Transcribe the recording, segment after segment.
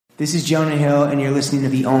This is Jonah Hill, and you're listening to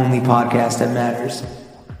the only podcast that matters.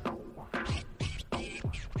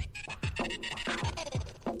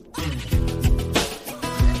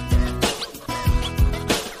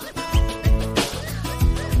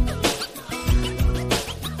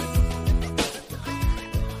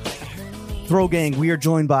 Throw Gang, we are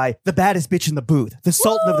joined by the baddest bitch in the booth, the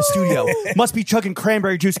sultan of the studio. Must be chugging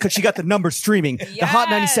cranberry juice because she got the numbers streaming. Yes. The Hot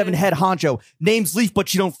 97 head honcho. Name's Leaf, but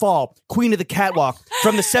she don't fall. Queen of the catwalk.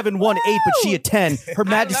 From the 718, but she a 10. Her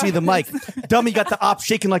Majesty of the mic. Dummy got the op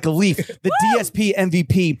shaking like a leaf. The DSP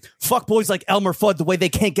MVP. Fuck boys like Elmer Fudd the way they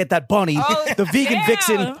can't get that bunny. The vegan damn.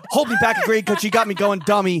 vixen. Hold me back a grade because she got me going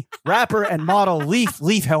dummy. Rapper and model.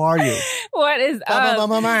 Leaf, how are you? What is up?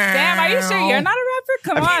 Damn, are you sure you're not a rapper?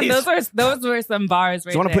 Come on, those were some bars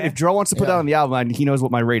right there. If Dro wants to put that on the album, he knows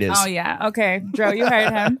what my rate is. Oh yeah, okay, Dro, you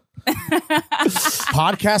heard him.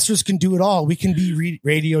 Podcasters can do it all. We can be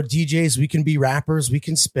radio DJs. We can be rappers. We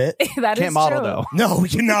can spit. That is Can't model true. though. No, we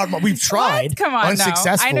cannot. We've tried. What? Come on,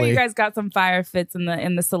 unsuccessfully. no. I know you guys got some fire fits in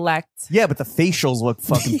the select. Yeah, but the facials look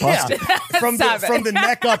fucking busted. From the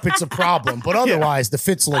neck up, it's a problem. But otherwise, the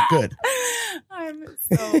fits look good. I'm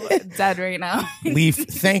so dead right now. Leaf,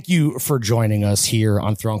 thank you for joining us here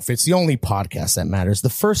on Throwing Fits, the only podcast that matters. The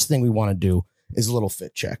first thing we want to do is a little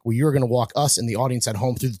fit check, where you're going to walk us and the audience at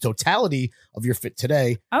home through the totality of your fit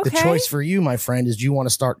today. Okay. The choice for you, my friend, is do you want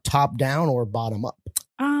to start top down or bottom up?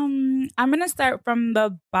 I'm gonna start from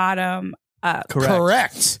the bottom up.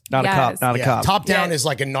 Correct. Not Yes. a cop. Top down Yeah. is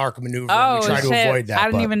like a narc maneuver. Oh, we try shit. to avoid that. I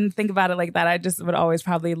didn't but- even think about it like that. I just would always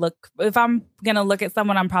probably look, if I'm going to look at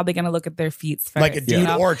someone, I'm probably going to look at their feet first. like a dude you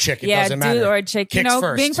know? or a chick. It yeah, doesn't dude matter. or a chick. Kicks you know,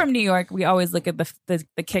 first. being from New York, we always look at the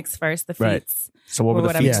kicks first, the feet. Right. So what Or were the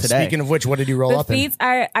whatever. feats Yeah, today? speaking of which, what did you roll The up in? feet,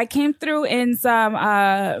 I came through in some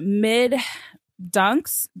mid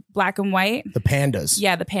dunks, black and white. The pandas.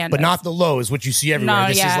 Yeah, the pandas. But not the lows, which you see everywhere. No,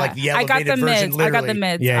 This yeah. is like the I got elevated the version, mids. I got literally. the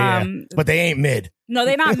mids. Yeah. But they ain't mid. No,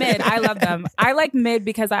 they're not mid. I love them. I like mid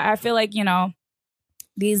because I feel like, you know,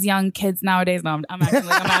 these young kids nowadays, no, I'm acting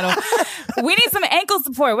like I'm adult. We need some ankle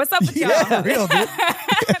support. What's up with y'all? Yeah, real, dude.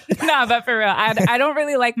 No, but for real, I don't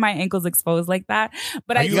really like my ankles exposed like that.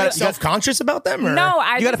 But Are I you do- like self-conscious about them? Or? No,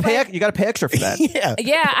 I You gotta just pay. like- You gotta pay extra for that. Yeah.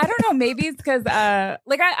 Yeah, I don't know. Maybe it's because,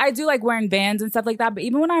 like, I do like wearing Vans and stuff like that. But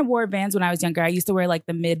even when I wore Vans when I was younger, I used to wear like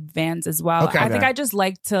the mid Vans as well. Okay. I think I just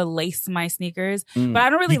like to lace my sneakers, Mm. but I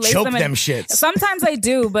don't really You lace choke them. them shits. Sometimes I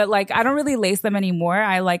do, but like I don't really lace them anymore.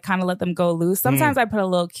 I like kind of let them go loose. Sometimes I put a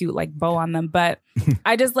little cute like bow on them, but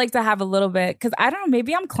I just like to have a little bit because I don't know.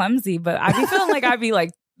 Maybe I'm clumsy, but I be feeling like I'd be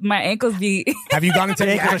like my ankles be. Have you gone into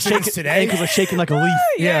any Ankles are accidents shaking. today? Ankles are shaking like a leaf.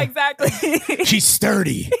 Yeah, exactly. She's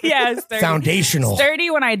sturdy. Yeah, sturdy. Foundational. Sturdy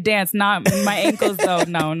when I dance, not my ankles though.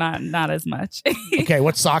 No, not as much. Okay,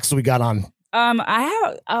 what socks do we got on? I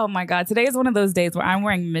have. Oh my god, today is one of those days where I'm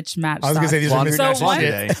wearing mismatched. I was going to say these are Laundry mismatched So one-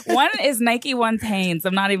 shit. one is Nike, one's Hanes.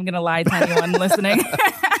 I'm not even gonna lie to anyone listening.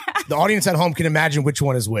 The audience at home can imagine which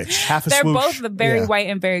one is which. Half a They're swoosh. both very Yeah. white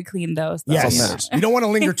and very clean though. So. Yes. matters. You don't want to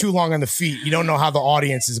linger too long on the feet. You don't know how the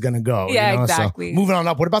audience is going to go. Yeah, you know? So, exactly. moving on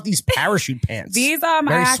up. What about these parachute pants? These I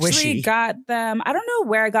Very actually swishy. got them. I don't know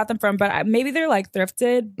where I got them from, but maybe they're like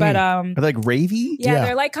thrifted. But Are they like ravey? yeah,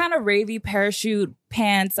 they're like kind of ravey parachute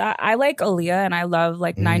pants. I like Aaliyah and I love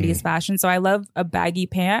like 90s fashion, so I love a baggy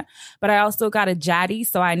pant. But I also got a jaddy,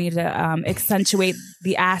 so I need to accentuate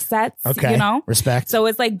the assets. Okay. You know, Respect. so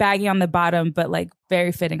it's like baggy on the bottom, but like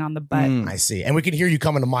very fitting on the butt. Mm. I see. And we can hear you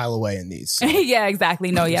coming a mile away in these. So. Yeah,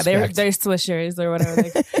 exactly. No, yeah, they're Respect. swishers or whatever.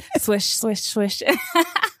 Like, swish, swish, swish.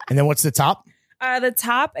 And then what's the top? The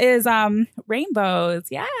top is rainbows.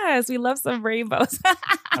 Yes, we love some rainbows.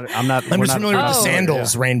 I'm not. I'm we're just not- familiar with the Oh.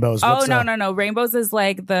 sandals, rainbows. Oh What's no. Rainbows is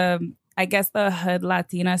like I guess the hood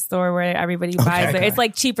Latina store where everybody buys it. okay. It's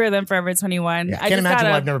like cheaper than Forever 21. Yeah, I can't imagine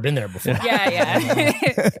why I've never been there before.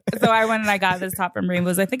 Yeah. So I went and I got this top from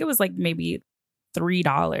Rainbows. I think it was like maybe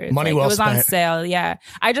 $3. Money Like, well it was on spent. sale. Yeah.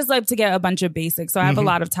 I just like to get a bunch of basics. So I have a Mhm.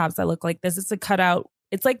 lot of tops that look like this. It's a cutout.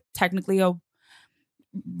 It's like technically a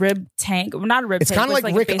rib tank. Well, not a rib It's tank. kind of but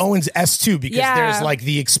like it's Rick a base- Owens S2 because Yeah. there's like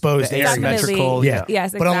the exposed The area. Definitely. asymmetrical. Yeah.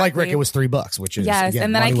 Yes, But unlike Rick, exactly. it was $3, which is Yes, again,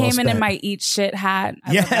 and then I money well came in spent. my eat shit hat.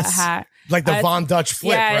 I love that Yes. hat. Like the Von Dutch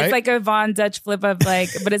flip, yeah, right? it's like a Von Dutch flip of like,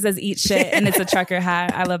 but it says eat shit and it's a trucker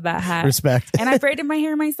hat. I love that hat. Respect. And I braided my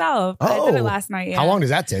hair myself. I did it last night. Yeah. How long does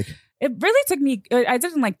that take? It really took me, I did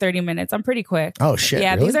it in like 30 minutes. I'm pretty quick. Oh shit!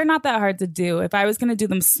 Yeah, really? these are not that hard to do. If I was going to do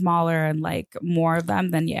them smaller and like more of them,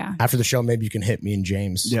 then yeah. After the show, maybe you can hit me and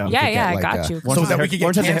James. Yeah. We Yeah, could yeah, get, I got you. So that we could get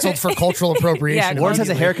Lawrence has a canceled for cultural appropriation. Yeah, Lawrence has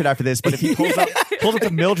a immediately. haircut after this, but if he pulls up to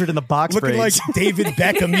Mildred in the box Looking braids. like David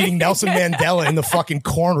Beckham meeting Nelson Mandela in the fucking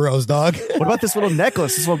cornrows, dog. What about this little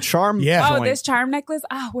necklace, this little charm? Yeah. Oh, joint? this charm necklace.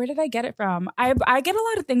 Where did I get it from? I get a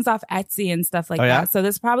lot of things off Etsy and stuff like Oh, yeah? that. So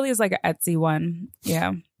this probably is like an Etsy one.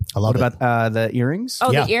 Yeah. I love What it. about the earrings?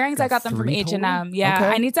 Oh, Yeah. the earrings, I got them from three H&M. total? Yeah. Okay.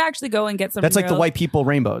 I need to actually go and get some. That's like the real- white people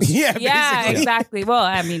rainbows. Yeah, Yeah, basically. exactly. Well,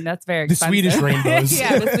 I mean, that's very The expensive. Swedish rainbows.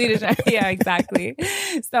 Yeah, the Swedish. Yeah, exactly.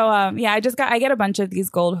 So, yeah, I get a bunch of these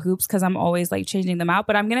gold hoops because I'm always like changing them out.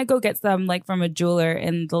 But I'm gonna go get some like from a jeweler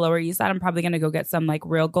in the Lower East Side. I'm probably gonna go get some like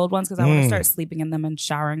real gold ones because I want to start sleeping in them and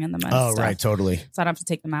showering in them. And Oh, stuff. right, totally. So I don't have to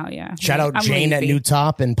take them out. Yeah. Shout out I'm Jane at lazy. New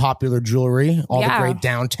Top and Popular Jewelry, all the Yeah. great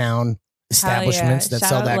downtown Hell yeah. establishments that Shout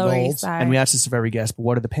sell out that Lower gold. East Side. And we asked this of every guest, but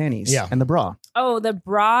what are the panties? Yeah. And the bra? Oh, the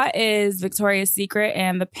bra is Victoria's Secret,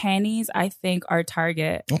 and the panties I think are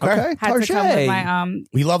Target. Okay. Had to come with my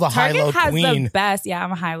We love a Target high-low has queen. the best. Yeah,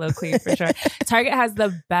 I'm a high-low queen for sure. Target has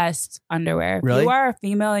the best underwear. If Really? you are a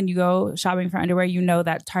female and you go shopping for underwear, you know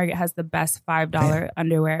that Target has the best $5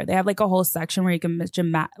 underwear. They have like a whole section where you can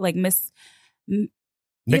you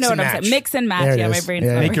Mix know and what I'm match. saying? Mix and match. There it Yeah, my is. brain's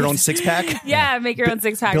Yeah. not Make your working. own six pack? Yeah, make your own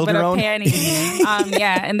six pack, Build but your a own? panties.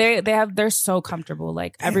 Yeah, and they're so comfortable.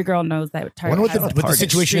 Like every girl knows that I Target. wonder has what the Target.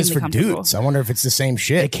 situation is for Extremely comfortable. dudes. I wonder if it's the same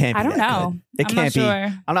shit. It can't be. I don't that know. good. It I'm can't not be.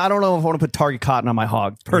 sure. I don't know if I want to put Target cotton on my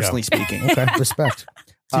hog, personally speaking. Okay, respect.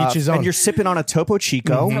 To each his own. And you're sipping on a Topo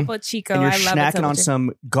Chico. Topo Chico. And you're I love snacking a on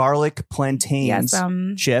some garlic plantains Yes,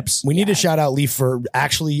 chips. We need to shout out Lee for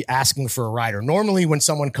actually asking for a rider. Normally, when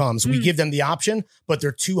someone comes, we give them the option, but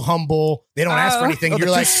they're too humble. They don't ask for Oh. anything. Oh, You're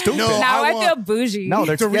they're like, too stupid. no, Now I want feel bougie. No,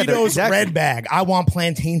 they're Doritos exactly. red bag. I want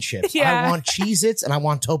plantain chips. Yeah. I want Cheez-Its and I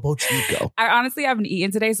want Topo Chico. I honestly haven't eaten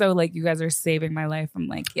today, so like you guys are saving my life. I'm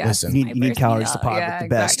like, yeah, Listen. You need calories to pop yeah, the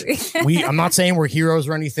best. Exactly. I'm not saying we're heroes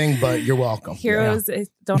or anything, but you're welcome. Heroes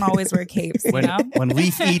don't always wear capes, you know. When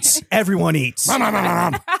Leaf eats, everyone eats. Nom, nom, nom,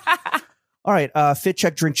 nom, nom. All right, fit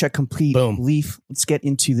check, drink check complete. Boom. Leaf, let's get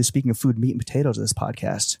into the speaking of food, meat and potatoes of this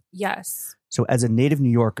podcast. Yes. So as a native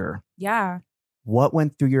New Yorker, Yeah. what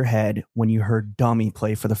went through your head when you heard Dummy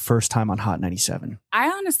play for the first time on Hot 97? I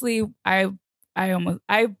honestly,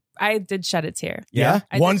 I did shed a tear. Yeah.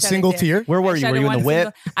 I did One shed a single tear. tear. Where were I you? shed Were you in one the whip?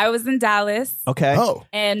 single- I was in Dallas, Okay. Oh.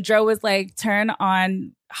 and Dro was like, "Turn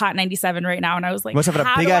on Hot 97 right now," and I was like, You must have had a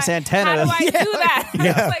 "How big do ass I- antenna. How do I Yeah, do that?" I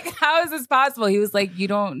yeah. was like, "How is this possible?" He was like, "You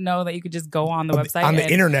don't know that you could just go on the website On the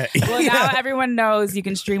and- internet. Well, now everyone knows you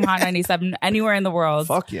can stream Hot 97 anywhere in the world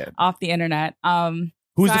Fuck yeah. off the internet.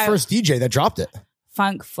 Who was So the I- first DJ that dropped it?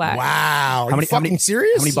 Funk Flex. Wow. Are How many- you fucking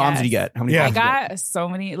serious? How many bombs Yes. did you get? How many Yeah. I bombs did you get? got so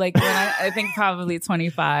many, like when I think probably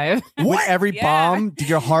 25. With every Yeah. bomb, did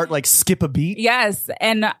your heart like skip a beat? Yes.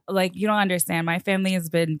 And like, you don't understand. My family has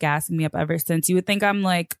been gassing me up ever since. You would think I'm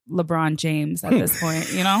like LeBron James at this point,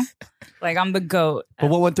 you know? Like I'm the GOAT. But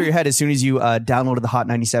what went through your head as soon as you downloaded the Hot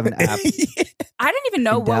 97 app? I didn't even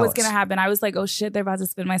know In what was Dallas. going to happen. I was like, oh shit, they're about to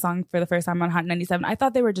spin my song for the first time on Hot 97. I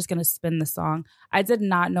thought they were just going to spin the song. I did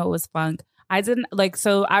not know it was funk. I didn't like,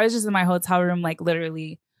 so I was just in my hotel room, like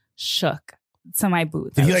literally shook to my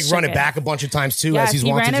boots. Did I he was like run it shooken. back a bunch of times too, Yes, as he's he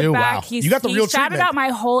wont ran to it do? back. Wow. He You got the real shouted treatment. out my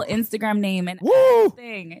whole Instagram name and Woo!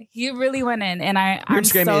 everything. He really went in, and Your I'm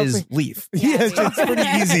Instagram so is Leaf. Yeah, it's pretty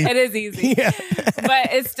easy. It is easy. Yeah.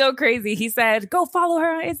 But it's still crazy. He said, "Go follow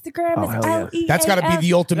her on Instagram." Oh, It's hell yeah. L-E-A-F. That's got to be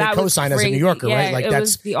the ultimate That was cosign as a crazy. New Yorker, Yeah, right? Like it that's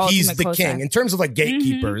was the he's ultimate the cosign. king in terms of like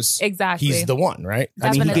gatekeepers. Exactly. He's the one, right?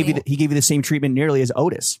 I mean, Definitely. he gave you the same treatment nearly as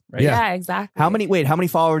Otis, right? Yeah. Yeah, exactly. How many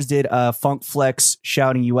followers did Funk Flex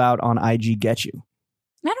shouting you out on IG get you?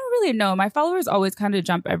 I don't really know. My followers always kind of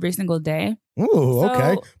jump every single day. Ooh, So-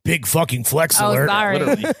 okay. Big fucking flex Oh, alert. sorry.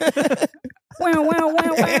 Literally.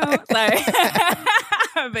 Wow. Sorry.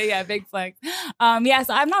 But yeah, big flex. Yeah,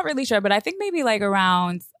 so I'm not really sure, but I think maybe like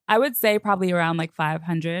around, I would say probably around like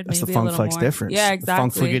 500. That's maybe the a Funk little Flex more. difference. Yeah, The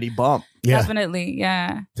exactly. Funk Fliggity bump. Yeah. Definitely,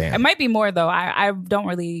 yeah. Damn. It might be more though. I don't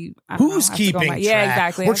really. I don't Who's know. I have to go keeping my- track? Yeah,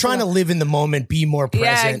 exactly. We're trying to live in the moment, be more present.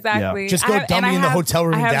 Yeah, exactly. Just go I have- dummy and I in the have- hotel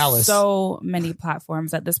room I in have Dallas. so many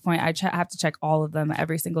platforms at this point. I have to check all of them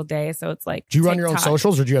every single day. So it's like, Do you run your own TikTok.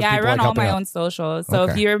 socials or do you have Yeah, I people run like all helping my out? own socials. So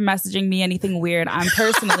Okay. if you're messaging me anything weird, I'm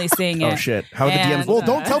personally seeing it. Oh shit! How are the And- DMs? Well,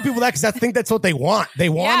 don't tell people that because I think that's what they want. They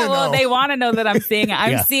want to Yeah, well, know. they want to know that I'm seeing it.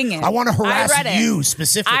 I'm Yeah. seeing it. I want to harass read it. you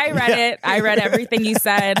specifically. I read it. I read everything you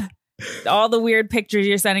said. all the weird pictures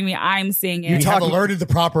you're sending me, I'm seeing it. You have alerted the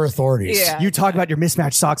proper authorities. Yeah. You talk about your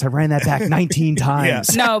mismatched socks. I ran that back 19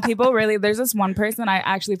 times. No, people really, there's this one person, I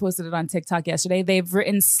actually posted it on TikTok yesterday. They've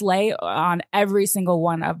written slay on every single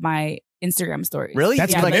one of my Instagram stories. Really?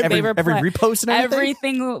 That's like good. every repost and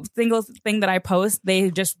everything? Every single thing that I post,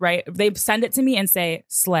 they just they send it to me and say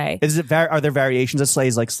slay. Are there variations of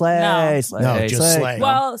slays like slay, No. slay, No, just slay.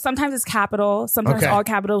 Well, sometimes it's capital, sometimes Okay. all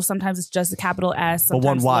capital, sometimes it's just a capital S, But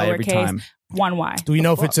one sometimes Y every lowercase, time. one Y. Do we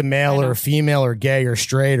know if it's a male or a female or gay or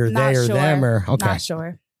straight or Not they or sure. them or okay? Not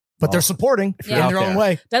sure. But they're supporting Yeah. in their own Okay.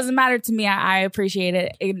 way. Doesn't matter to me. I appreciate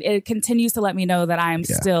it. It continues to let me know that I am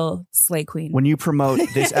still slay queen. When you promote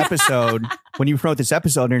this episode, in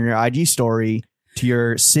your IG story to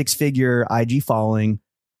your 6-figure IG following,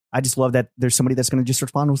 I just love that there's somebody that's going to just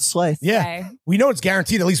respond with slay. Yeah. Okay. We know it's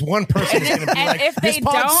guaranteed at least one person is going to be And like, if this they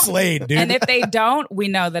pod's don't- slayed, dude. And if they don't, we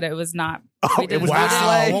know that it was not. We it was we not didn't-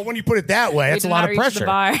 slay. Well, when you put it that way, we that's a did lot not of reach the pressure.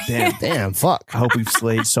 bar. Damn, fuck. I hope we've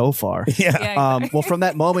slayed so far. Yeah. Yeah, Well, from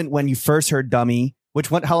that moment when you first heard Dummy,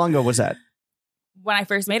 how long ago was that? when I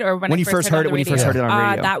first made it, or when When I you first heard it, on the when you first radio? heard it on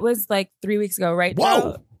radio. That was like 3 weeks ago, right? Whoa.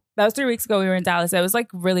 So that was 3 weeks ago. We were in Dallas. It was like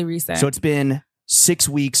really recent. So it's been 6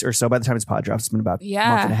 weeks or so by the time this pod drops. It's been about a Yeah.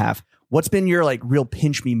 month and a half. What's been your like real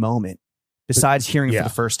pinch me moment besides hearing it Yeah. for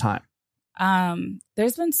the first time?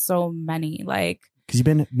 There's been so many, like, Because you've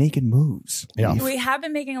been making moves. Yeah. we have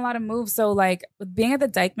been making a lot of moves. So like being at the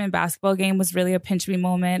Dykeman basketball game was really a pinch me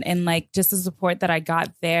moment. And like just the support that I got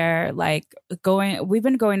there, like we've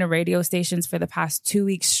been going to radio stations for the past 2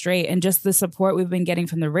 weeks straight. And just the support we've been getting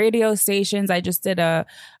from the radio stations. I just did a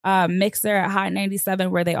mixer at Hot 97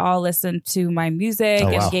 where they all listened to my music Oh,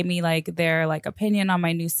 wow. and gave me like their like opinion on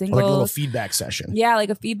my new singles. Like a little feedback session. Yeah, like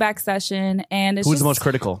a feedback session. And it's Who's just, the most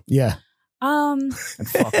critical? Yeah. And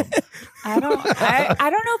fuck 'em. I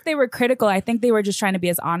don't know if they were critical. I think they were just trying to be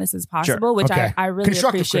as honest as possible, which Okay. I really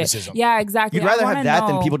Constructive appreciate. criticism. Yeah, exactly. You'd rather I have wanna that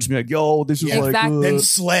than know. people just be like, yo, this is Yeah. like Exactly. Then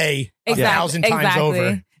slay Exactly. 1,000 times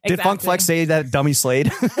over. Did Funk Flex say that Dummy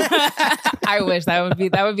slayed? I wish that would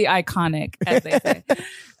be iconic, as they say.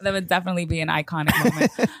 That would definitely be an iconic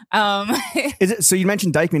moment. Is it so? You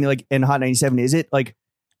mentioned Dykeman like in Hot 97.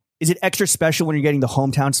 Is it extra special when you're getting the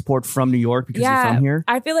hometown support from New York because you're from here?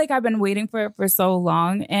 I feel like I've been waiting for it for so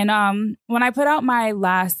long. And when I put out my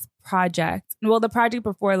last project, well, the project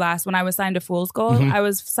before last, when I was signed to Fool's Gold, Mhm. I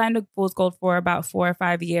was signed to Fool's Gold for about 4 or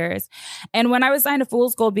 5 years. And when I was signed to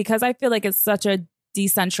Fool's Gold, because I feel like it's such a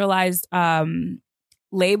decentralized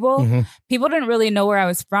label, Mhm. people didn't really know where I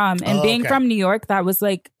was from. And Oh, being okay. from New York, that was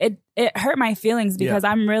like, it hurt my feelings because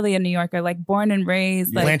I'm really a New Yorker, like born and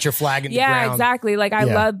raised. You Like, plant your flag in the yeah, ground. exactly. Like I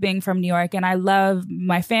Yeah. love being from New York and I love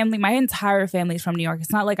my family. My entire family's from New York.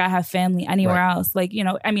 It's not like I have family anywhere else. Like, you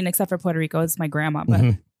know, I mean, except for Puerto Rico, it's my grandma. But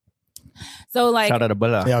Mhm. so like, Shout out to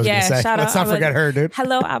Abuela. Yeah, I was Yeah, going to say. shout Let's out not forget her, dude.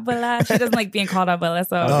 hello, Abuela. She doesn't like being called Abuela.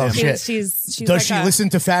 So Oh, shit. she's Does like she a- listen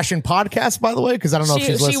to fashion podcasts, by the way? Because I don't know if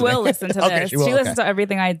she's listening. She will listen to Okay, this. she will, listens okay. to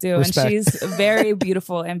everything I do. Respect. And she's very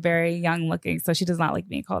beautiful and very young looking. So she does not like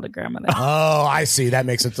being called a grandmother. Oh, I see. That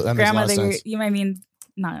makes a lot Grandmother, of sense. you might mean,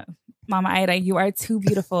 no, Mama Ida, you are too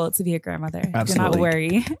beautiful to be a grandmother. Do not Absolutely.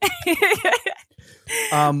 worry.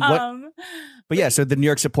 But yeah, so the New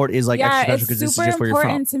York support is like extra special it's because this is super just where you're from.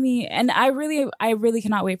 important to me, and I really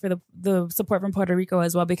cannot wait for the support from Puerto Rico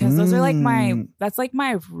as well because those are like that's like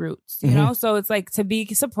my roots, you Mhm. know. So it's like to be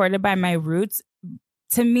supported by my roots.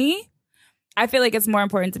 To me, I feel like it's more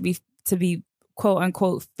important to be quote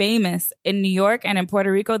unquote famous in New York and in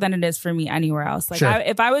Puerto Rico than it is for me anywhere else. Like Sure.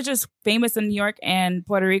 if I was just famous in New York and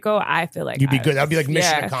Puerto Rico, I feel like You'd be good. That'd be like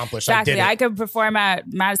mission yeah, accomplished. Exactly. I I did it. could perform at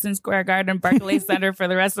Madison Square Garden, Barclays Center for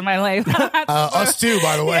the rest of my life. Us too,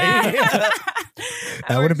 by the way. Yeah.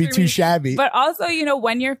 That wouldn't be too shabby. But also, you know,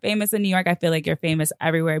 when you're famous in New York, I feel like you're famous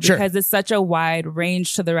everywhere Sure. because it's such a wide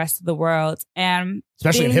range to the rest of the world. And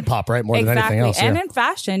Especially in being- hip hop, right? More than anything else. And Yeah. in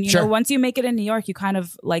fashion, you Sure. know, once you make it in New York, you kind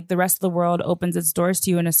of like the rest of the world opens its doors to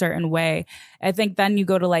you in a certain way. I think then you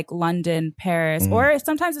go to like London, Paris, Mm. or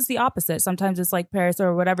sometimes it's the opposite. Sometimes it's like Paris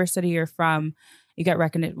or whatever city you're from. You get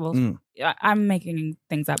recognition. Well, I'm making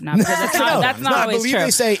things up now because that's not I always believe true.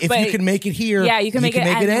 they say if But- you can make it here, yeah, you can make it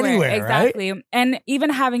anywhere. exactly. Right? And even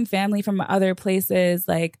having family from other places,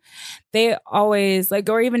 like they always like,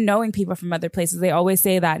 or even knowing people from other places, they always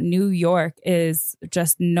say that New York is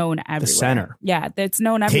just known everywhere. center. Yeah, it's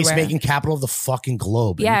known everywhere. Taste making capital of the fucking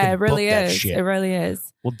globe. and you Yeah, can it really book that is. shit. It really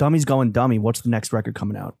is. Well, Dummy's going dummy. What's the next record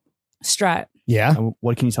coming out? Strut. Yeah. And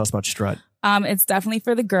what can you tell us about Strut? It's definitely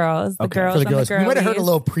for the girls. The girls For the and girls. the You might have heard a girlies.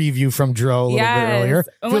 little preview from Dro a little bit earlier.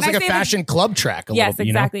 And Feels when like I a say fashion club track. A Yes, little bit,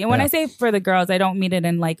 you know? exactly. And when Yeah. I say for the girls, I don't mean it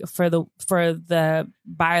in like for the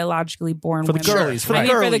biologically born For the women. girlies, for the I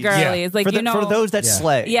mean for the girlies. girlies. Yeah. Like, for, you know. for those that Yeah.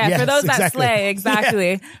 slay. Yeah, Yes, for those that exactly. slay,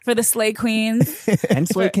 exactly. For the slay queens And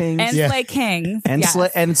slay kings. and Yeah. slay kings. and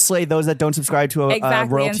yes. slay those that don't subscribe to a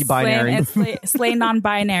Exactly. royalty and binary. And slay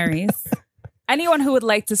non-binaries. Anyone who would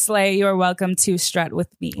like to slay, you're welcome to strut with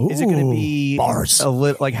me. Ooh. Is it going to be bars? a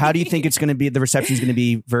little like? How do you think it's going to be? The reception is going to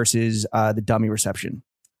be versus the dummy reception.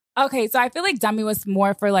 Okay, so I feel like Dummy was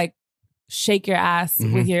more for like shake your ass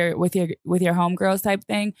with your homegirls type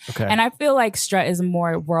thing. Okay. And I feel like Strut is a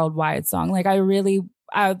more worldwide song. Like I really,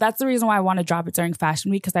 that's the reason why I want to drop it during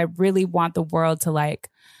Fashion Week, because I really want the world to like,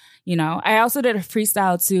 you know. I also did a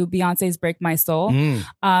freestyle to Beyonce's "Break My Soul,"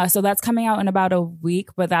 so that's coming out in about a week.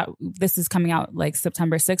 But this is coming out like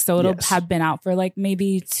September 6th, so it'll Yes. have been out for like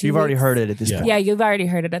maybe 2 You've already weeks. heard it at this Yeah. point. Yeah, you've already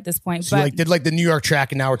heard it at this point. So but like did like the New York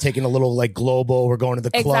track, and now we're taking a little like global. We're going to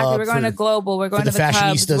the club. exactly, we're going for- to global. We're going the to the clubs.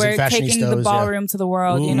 fashionistas We're and taking the fashionistas, yeah. ballroom to the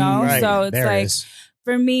world. You know, Right. so it's There it like. is.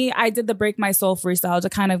 For me, I did the Break My Soul freestyle to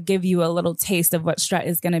kind of give you a little taste of what Strut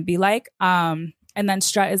is going to be like. And then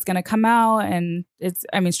Strut is going to come out, and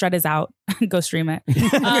Strut is out. Go stream it.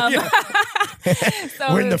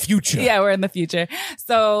 So, We're in the future. Yeah, we're in the future.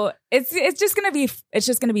 So it's just gonna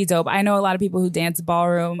be dope. I know a lot of people who dance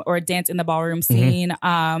ballroom or dance in the ballroom scene.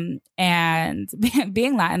 And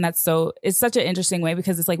being Latin, it's such an interesting way,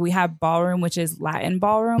 because it's like we have ballroom, which is Latin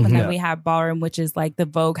ballroom, and then we have ballroom, which is like the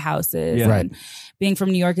Vogue houses. Yeah. And being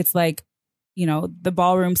from New York, it's like, you know, the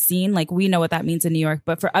ballroom scene, like we know what that means in New York.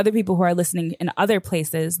 But for other people who are listening in other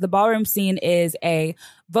places, the ballroom scene is a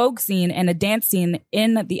Vogue scene and a dance scene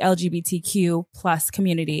in the LGBTQ plus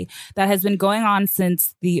community that has been going on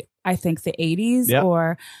since I think the 80s. Yep.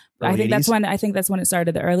 Or Early I think 80s. that's when it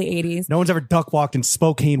started, the early 80s. No one's ever duck walked in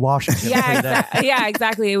Spokane, Washington. I'll tell you that. Yeah,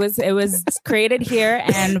 exactly. It was created here,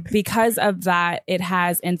 and because of that, it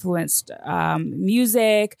has influenced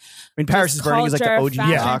music. I mean, Paris is Burning is like the culture, OG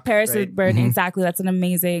fashion. rock, Paris right? is Burning, exactly. That's an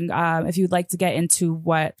amazing. If you'd like to get into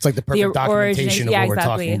what It's like the perfect documentation of yeah, what we're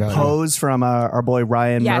exactly. talking about. Pose from our boy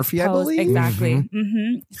Ryan Murphy, I Pose, believe. exactly.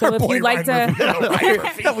 So Our if boy you'd like Ryan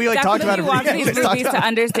to, We like talked about it. definitely watch these Let's talk movies about to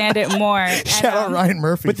understand it more. And, Shout out Ryan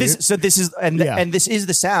Murphy. But this is and this is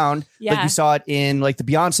the sound like Yeah. you saw it in like the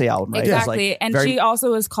Beyonce album, right? It's Exactly. like And very- she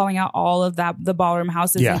also is calling out all of the ballroom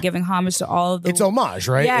houses Yeah. and giving homage to all of the. it's homage,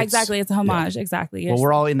 right? Yeah, It's- exactly. It's a homage. Exactly. well,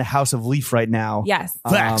 we're all in the House of Leaf right now. Yes.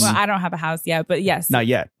 Facts. Well, I don't have a house yet, but yes. Not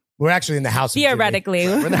yet. We're actually in the house. Of Jimmy. Theoretically.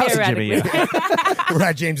 We're in the house of Jimmy, We're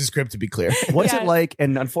at James's crib, to be clear. What's Yes. it like?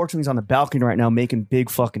 And unfortunately, he's on the balcony right now making big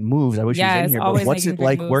fucking moves. I wish he was Yes, in here. But always what's making it big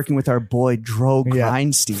like moves. working with our boy Dro Yeah.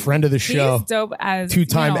 Grindstein? Friend of the show. He's dope as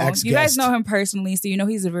Two-time you know, ex-guest. You guys know him personally, so you know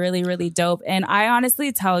he's really, really dope. And I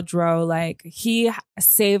honestly tell Dro, like, he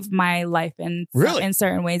saved my life in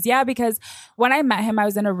certain ways. Yeah, because when I met him, I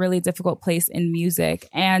was in a really difficult place in music,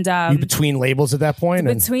 and You between labels at that point?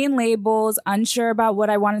 And between labels, unsure about what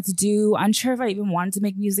I wanted to do, unsure if I even wanted to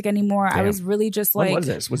make music anymore. I was really just When like, was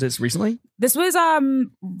this? Was this recently? this was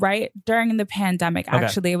right during the pandemic.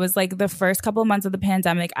 Actually, it was like the first couple of months of the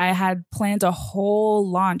pandemic. I had planned a whole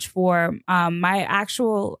launch for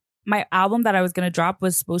my album that I was going to drop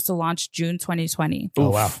was supposed to launch June 2020. Oh,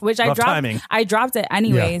 wow. Which I Rough dropped. timing. I dropped it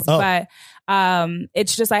anyways, Yeah. but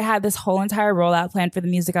it's just I had this whole entire rollout plan for the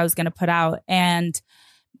music I was going to put out, and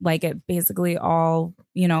like it basically all,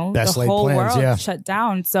 you know, Best the laid whole plans, world yeah. shut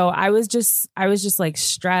down. So I was just like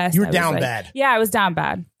stressed. You were I was down like- bad. Yeah, I was down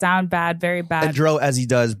bad, very bad. And Dro, as he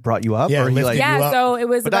does, brought you up? Yeah, or he lifted like, you Yeah, up. so it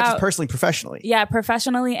was but not about just personally, professionally. yeah,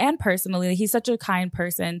 professionally and personally. He's such a kind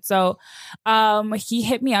person. So he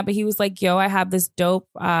hit me up and he was like, yo, I have this dope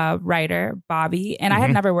writer, Bobby. And I had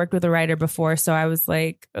never worked with a writer before. So I was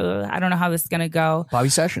like, I don't know how this is going to go. Bobby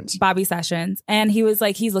Sessions. Bobby Sessions. And he was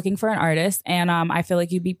like, he's looking for an artist. And I feel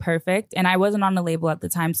like you'd be perfect. And I wasn't on the label at the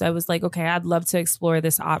time. So I was like, okay, I'd love to explore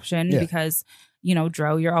this option because, you know,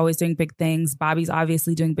 Dro, you're always doing big things. Bobby's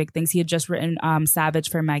obviously doing big things. He had just written Savage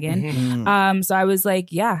for Megan. So I was like,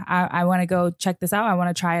 yeah, I want to go check this out. I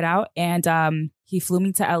want to try it out. And he flew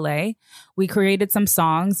me to LA. We created some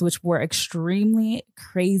songs which were extremely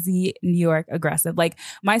crazy New York aggressive. Like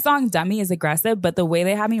my song Dummy is aggressive, but the way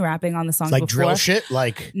they had me rapping on the songs Like before, drill shit?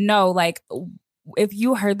 Like, no, like if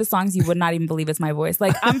you heard the songs, you would not even believe it's my voice.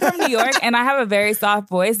 Like, I'm from New York and I have a very soft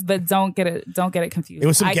voice, but don't get it confused. It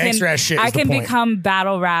was some gangster ass shit. I can become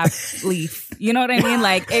battle rap Leaf. You know what I mean?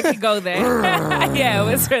 Like, it could go there. Yeah,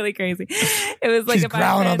 it was really crazy. It was like She's if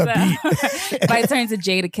growling on the beat. If I turned to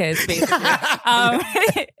Jada Kiss, basically.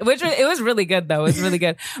 It was really good though. It was really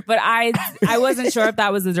good. But I wasn't sure if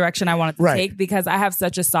that was the direction I wanted to take because I have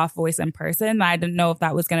such a soft voice in person. I didn't know if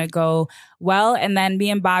that was going to go well. And then me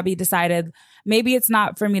and Bobby decided maybe it's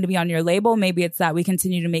not for me to be on your label. Maybe it's that we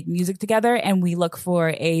continue to make music together and we look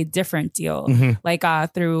for a different deal, like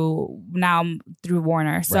through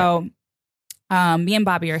Warner. So me and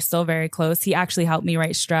Bobby are still very close. He actually helped me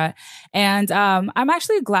write Strut. And I'm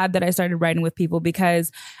actually glad that I started writing with people because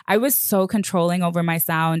I was so controlling over my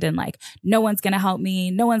sound and like, no one's going to help me.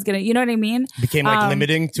 No one's going to, you know what I mean? Became like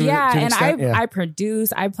limiting to an extent. I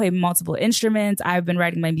produce, I play multiple instruments. I've been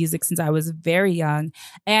writing my music since I was very young.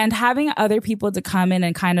 And having other people to come in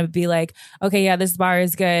and kind of be like, okay, yeah, this bar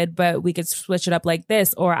is good, but we could switch it up like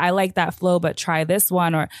this. Or I like that flow, but try this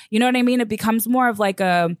one. Or, you know what I mean? It becomes more of like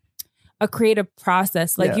a creative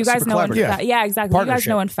process. Like you guys know, exactly. You guys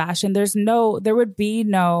know in fashion, there would be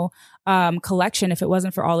no collection if it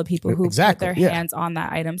wasn't for all the people who put their hands on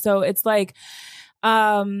that item. So it's like,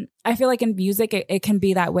 I feel like in music, it can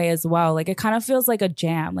be that way as well. Like it kind of feels like a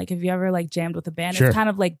jam. Like if you ever like jammed with a band, it's kind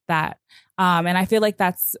of like that. And I feel like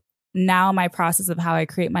that's now my process of how I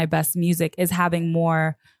create my best music is having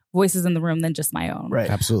more voices in the room than just my own. Right.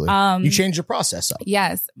 Absolutely. You change your process up.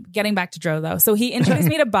 Yes. Getting back to Dro though. So he introduced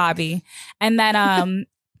me to Bobby and then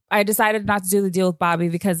I decided not to do the deal with Bobby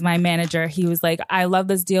because my manager, he was like, I love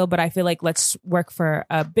this deal, but I feel like let's work for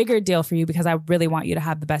a bigger deal for you because I really want you to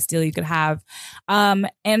have the best deal you could have.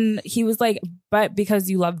 And he was like, but because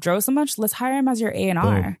you love Dro so much, let's hire him as your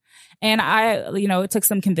A&R. And it took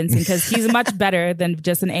some convincing because he's much better than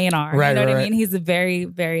just an A&R. Right, you know what right. I mean? He's very,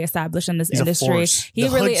 very established in this industry. He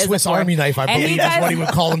really is Swiss Army knife, I believe, is what he would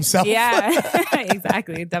call himself. Yeah,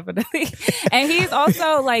 exactly, definitely. And he's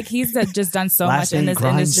also like he's just done so much in this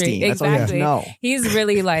industry. That's exactly. No, he's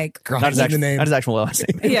really like not his actual last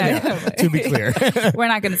name. Yeah. To be clear, we're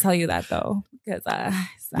not going to tell you that though, because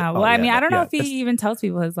I mean, I don't know if he even tells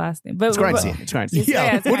people his last name, but it's Grindstein. It's Grindstein.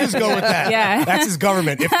 Yeah, we'll just go with that. Yeah, that's his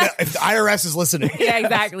government. If the IRS is listening, yeah,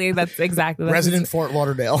 exactly. That's Resident Fort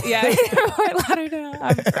Lauderdale. Yeah, Fort Lauderdale.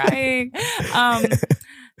 I'm crying.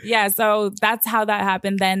 Yeah, so that's how that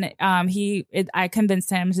happened. Then I convinced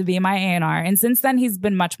him to be my A&R, and since then he's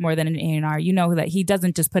been much more than an A&R. You know that he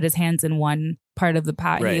doesn't just put his hands in one part of the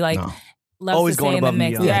pot. Right. He loves always to going stay in the above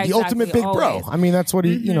mix. and beyond. The ultimate big bro. I mean, that's what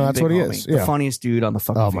he, that's big what he homie. is. Yeah. The funniest dude on the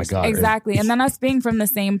fucking. Oh my god. Exactly. And then us being from the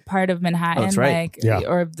same part of Manhattan, that's right.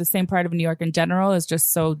 or the same part of New York in general is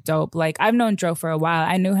just so dope. Like I've known Dro for a while.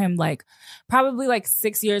 I knew him probably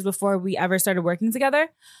 6 years before we ever started working together.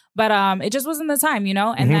 But it just wasn't the time,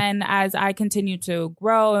 And then as I continued to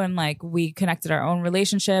grow and we connected our own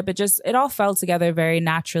relationship, it all fell together very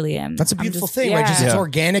naturally. And that's a beautiful thing, right? Just it's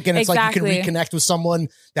organic and it's like you can reconnect with someone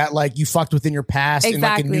that you fucked with in your past in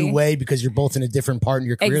a new way because you're both in a different part in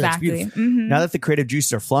your career. Exactly. That's beautiful. Mm-hmm. Now that the creative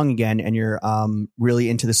juices are flung again and you're really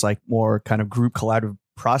into this more kind of group collaborative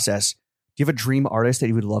process, do you have a dream artist that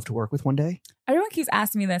you would love to work with one day? Everyone keeps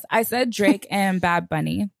asking me this. I said Drake and Bad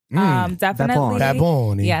Bunny. Definitely. Bad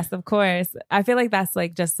Bunny. Yes, of course. I feel like that's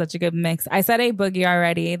just such a good mix. I said A Boogie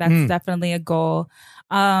already. That's definitely a goal.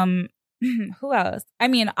 Who else? I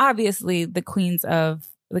mean, obviously the queen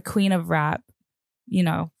of rap. You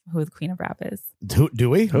know who the queen of rap is. Do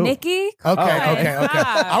we? Who? Nicki. Okay.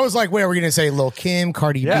 I was like, wait, are we going to say Lil Kim,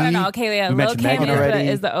 Cardi B? No. Okay, yeah. Lil Kim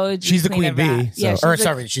is the OG. She's the queen bee. Yeah,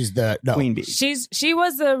 she's the Queen bee. She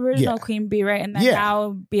was the original queen bee, right? And then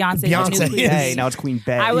now Beyonce. Beyonce. Queen Hey, now it's Queen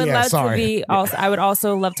Bey. I would love to be. Also, I would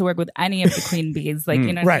also love to work with any of the queen bees,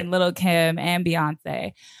 Lil Kim and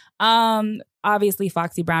Beyonce. Obviously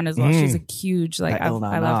Foxy Brown as well. She's a huge I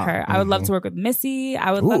love her. I would love to work with Missy.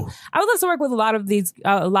 I would love to work with a lot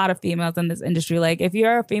of females in this industry. If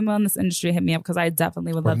you're a female in this industry, hit me up because I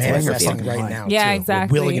definitely would love to work with you right now. Yeah, too.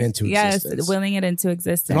 exactly. We're willing it into existence. Yes, willing it into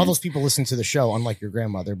existence. And all those people listen to the show, unlike your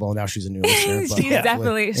grandmother. Well, now she's a new listener. But she's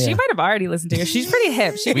definitely. She might have already listened to her. She's pretty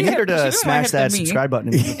hip. We need her to smash that subscribe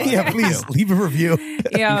button. Yeah, please leave a review.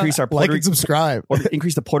 Increase our and subscribe. Or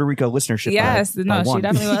increase the Puerto Rico listenership. Yes, she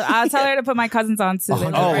definitely will. I'll tell her to put my cousins on too.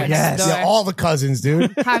 Oh yes, yeah, all the cousins,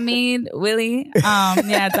 dude. Hamid, Willie.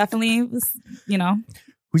 Yeah, definitely.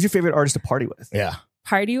 Who's your favorite artist to party with? Yeah,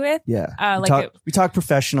 party with. Yeah, we talk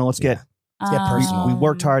professional. Let's get personal. We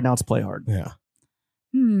worked hard. Now let's play hard. Yeah.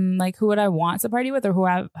 Who would I want to party with, or who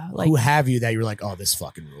have who have you that you're like, oh, this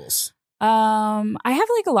fucking rules? I have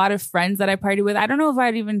like a lot of friends that I party with. I don't know if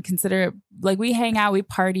I'd even consider it, like we hang out, we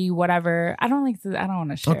party, whatever. I don't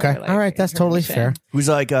want to share. Okay. Like, All right. That's totally information. fair. Who's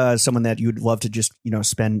like someone that you'd love to just,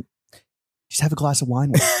 just have a glass of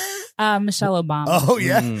wine with? Michelle Obama. Oh,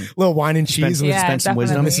 yeah. Little wine and cheese. Spend- yeah, spend some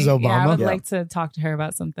wisdom. definitely. Mrs. Obama. Yeah, I would Yeah. like to talk to her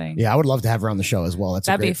about something. Yeah, I would love to have her on the show as well. That's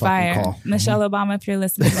That'd a great be fire. fucking call. Michelle Obama, if you're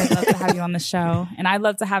listening, I'd love to have you on the show. And I'd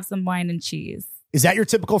love to have some wine and cheese. Is that your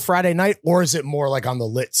typical Friday night, or is it more like on the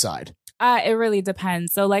lit side? It really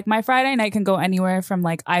depends. So like my Friday night can go anywhere from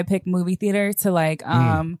like I pick movie theater to like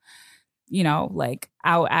like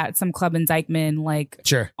out at some club in Dykeman, like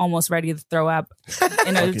Sure. almost ready to throw up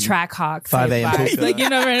in a track hawk. 5 a.m. vibe. till- Like you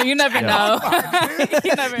never know.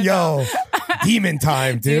 You never know. Yo, demon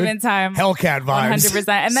time, dude. Demon time. Hellcat vibes. 100%.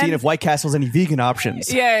 And Seeing then if White Castle's any vegan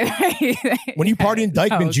options. yeah. When you party in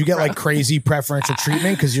Dykeman, No, do you get like gross. crazy preferential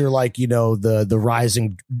treatment because you're like, the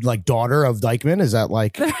rising like daughter of Dykeman? Is that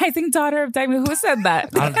like The rising daughter of Dykeman. Who said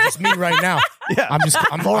that? just me right now? Yeah.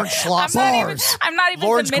 I'm Lawrence Schloss. I'm not even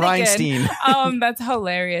Lawrence Dominican. Grindstein. That's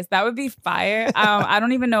hilarious. That would be fire. I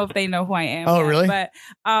don't even know if they know who I am. Oh, yet, really? But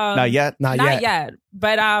Not yet. Not not yet. yet.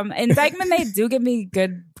 But in Dykeman, they do give me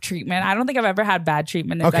good treatment. I don't think I've ever had bad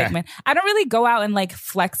treatment in Okay. Dykeman. I don't really go out and like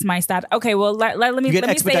flex my stat. Okay, well let me You get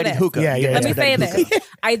say expedited this. hookah. Yeah, You get Let me say expedited this. hookah.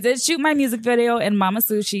 I did shoot my music video in Mama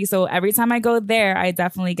Sushi, so every time I go there, I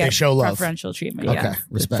definitely They get show love. preferential treatment. Okay, Yeah.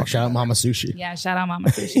 respect. Shout out Mama Sushi. Yeah, shout out Mama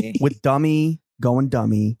Sushi. With going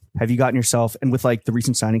dummy, have you gotten yourself, and with like the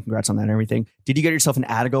recent signing, congrats on that and everything, did you get yourself an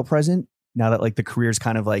Attigo present now that like the career's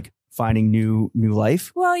kind of like finding new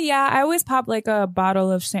life? Well, yeah, I always pop like a bottle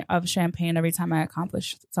of champagne every time I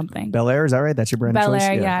accomplish something. Bel Air, is that right? That's your brand of Bel choice?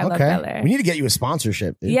 Air, yeah, I love Bel Air. We need to get you a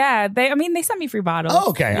sponsorship, dude. Yeah, they sent me free bottles.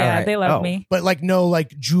 Oh, okay, Yeah, all right. they love Oh. me. But like no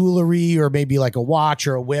like jewelry or maybe like a watch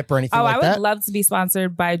or a whip or anything Oh, like I would that. love to be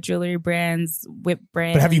sponsored by jewelry brands, whip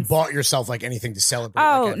brands. But have you bought yourself like anything to celebrate?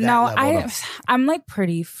 Oh like, at that no, level, though? I'm like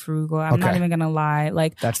pretty frugal. I'm not Okay. even gonna lie.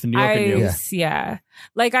 Like That's the New York and you. yeah.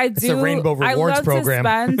 Like I It's do. the Rainbow I Rewards love program. to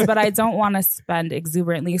spend, but I don't want to spend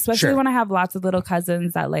exuberantly, especially Sure. when I have lots of little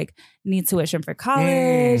cousins that like need tuition for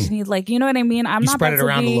college, need like you know what I mean. I'm You not spread about it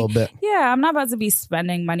around to be, a little bit. Yeah, I'm not about to be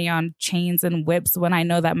spending money on chains and whips when I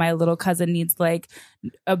know that my little cousin needs like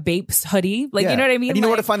a Bapes hoodie. Like Yeah. you know what I mean? And you know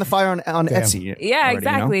where to Like, find the fire on Damn. Etsy. Yeah, already, you know?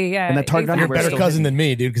 exactly. Yeah, And that Target exactly. You're a better Still cousin than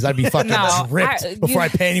me, dude, because I'd be fucking No, ripped before I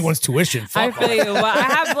pay anyone's tuition. I Fuck feel you. Well, I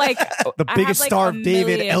have like The I biggest have, like, star a of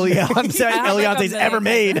David million. Eliante's I have, like, a ever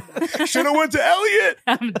million. made. Should have went to Elliot.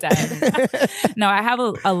 I'm dead. No, I have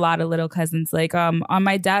a lot of little cousins. Like on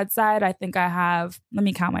my dad's side, I think I have. Let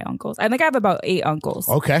me count my uncles. I think I have about 8 uncles,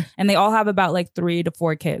 Okay. and they all have about like 3 to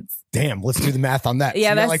 4 kids. Damn, let's do the math on that. Yeah, So you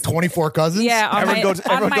got that's- like 24 cousins? Yeah, on Everyone my, goes-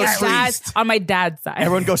 on everyone my goes dad's on my dad's side.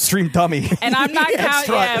 Everyone go stream dummy. and I'm not counting.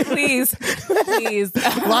 strut. Yeah, please.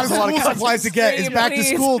 A lot of school supplies to get. It's back to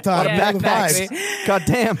Please. school time. Yeah, Back to exactly. vibes. God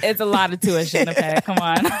damn. It's a lot of tuition to pay. Come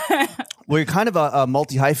on. Well, you're kind of a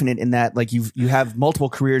multi-hyphenate in that, like you have multiple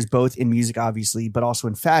careers, both in music, obviously, but also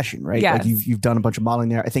in fashion, right? Yes. Like you've done a bunch of modeling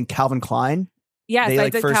there. I think Calvin Klein. Yes, They, I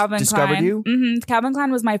like, did first Calvin discovered Klein. you? Calvin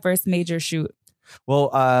Klein was my first major shoot. Well,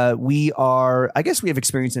 I guess we have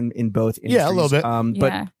experience in both industries. Yeah, a little bit.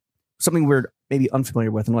 But Yeah. something we're maybe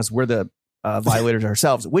unfamiliar with, unless we're the violators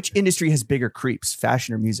ourselves. Which industry has bigger creeps,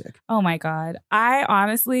 fashion or music? Oh my God. I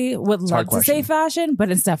honestly would a love hard to say question. fashion, but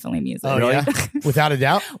it's definitely music. Oh, yeah? Without a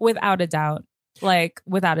doubt. Without a doubt. Like,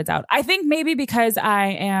 without a doubt. I think maybe because I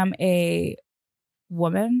am a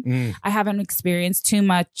woman, Mm. I haven't experienced too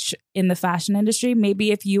much in the fashion industry.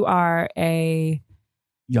 Maybe if you are a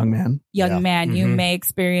Young man. young Yeah. man, you Mhm. may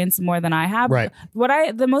experience more than I have. Right.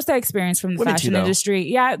 The most I experienced from the Women too, fashion though. industry,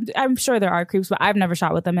 yeah, I'm sure there are creeps, but I've never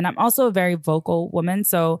shot with them. And I'm also a very vocal woman.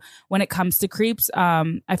 So when it comes to creeps, I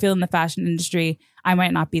feel in the fashion industry, I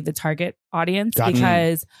might not be the target audience Gotcha.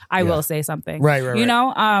 because I Yeah. will say something. Right, right, You right.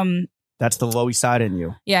 know? That's the Lower East Side in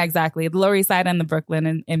you. Yeah, exactly. The Lower East Side and the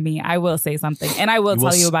Brooklyn in me. I will say something. And I will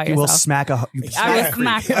tell you about You will yourself. smack a. I will a creep.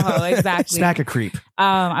 smack a hoe, exactly. Smack a creep.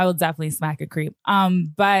 I will definitely smack a creep.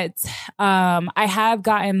 But I have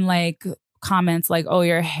gotten like comments like, oh,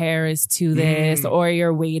 your hair is to this or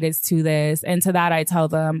your weight is to this. And to that I tell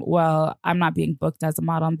them, well, I'm not being booked as a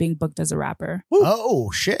model. I'm being booked as a rapper. Oh,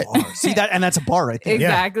 shit. See that, and that's a bar right there.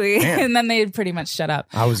 Exactly. Damn. And then they pretty much shut up.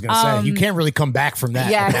 I was going to say, you can't really come back from that.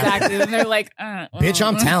 Yeah, exactly. And they're like, Bitch,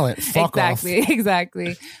 I'm talent. Fuck exactly, off.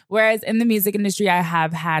 exactly. Whereas in the music industry, I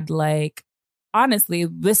have had like, honestly,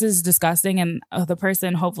 this is disgusting. And the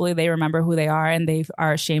person, hopefully they remember who they are and they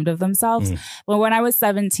are ashamed of themselves. But when I was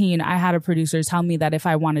 17, I had a producer tell me that if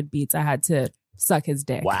I wanted beats, I had to suck his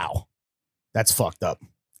dick. Wow. That's fucked up.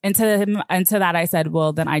 And to that I said,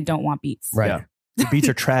 well, then I don't want beats. Right. Yeah. The beats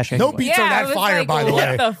are trash. No anyway. beats Yeah, are I that was fire, like, by the what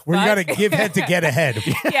way. the Where you got to fuck? give head to get ahead.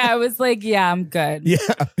 Yeah, I was like, yeah, I'm good. Yeah.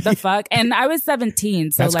 The fuck? And I was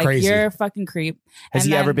 17, so That's like crazy. you're a fucking creep. Has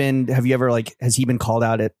And he ever then been? Have you ever has he been called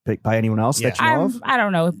out by anyone else that you know of? I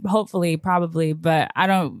don't know. Hopefully, probably, but I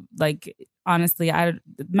don't like. Honestly,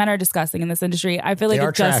 men are disgusting in this industry. I feel like They are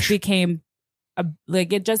it just trash. became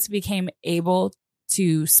able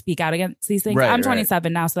to speak out against these things. Right, I'm right.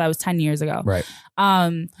 27 now, so that was 10 years ago. Right.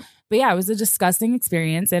 But yeah, it was a disgusting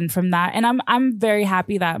experience, and from that, and I'm very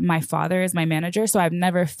happy that my father is my manager, so I've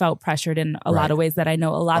never felt pressured in a lot of ways that I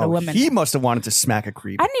know a lot of women. He must have wanted to smack a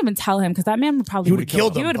creep. I didn't even tell him because that man would probably He would have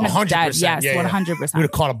killed He him. would have been 100%. dead. Yes, Yeah, yeah. 100%. He would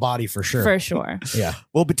have caught a body for sure. For sure. Yeah.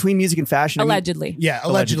 Well, between music and fashion, I mean, Allegedly. Yeah.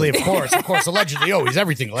 Allegedly, of course. Allegedly. Always.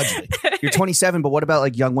 Everything allegedly. you're 27, but what about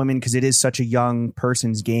like young women? Because it is such a young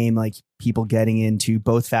person's game. Like people getting into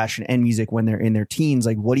both fashion and music when they're in their teens.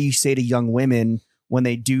 Like, what do you say to young women when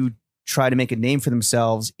they do try to make a name for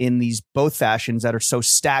themselves in these both fashions that are so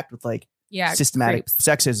stacked with like Yeah. systematic creeps.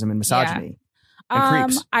 sexism and misogyny and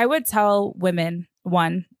creeps? I would tell women,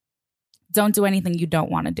 one, don't do anything you don't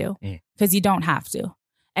want to do because you don't have to.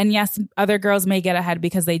 And yes, other girls may get ahead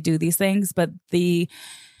because they do these things, but the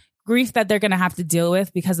grief that they're going to have to deal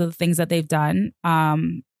with because of the things that they've done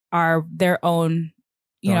are their own,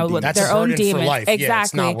 That's their a own burden demons. for life. Exactly. Yeah,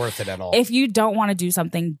 it's not worth it at all. If you don't want to do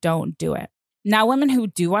something, don't do it. Now, women who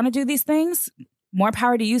do want to do these things, more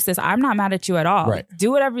power to you, sis. I'm not mad at you at all. Right.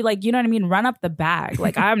 Do whatever, like, you know what I mean? Run up the bag.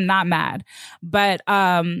 Like, I'm not mad. But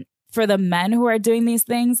for the men who are doing these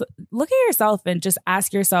things, look at yourself and just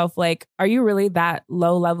ask yourself, like, are you really that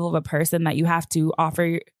low level of a person that you have to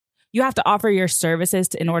offer your services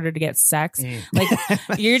in order to get sex? Like,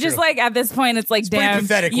 you're just like, at this point, it's like, pretty damn,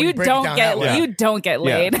 pathetic when you you break it don't down that way. you don't get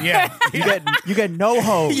laid. yeah. You get no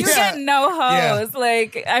hoes. You Yeah. get no hoes. Yeah.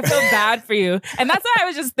 Like, I feel bad for you. And that's why I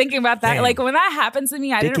was just thinking about that. Damn. Like, when that happened to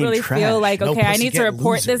me, I Dick didn't really ain't trash. feel like, No okay, I pussy need to get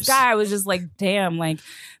report losers. this guy. I was just like, damn, like,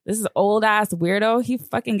 this is old ass weirdo. He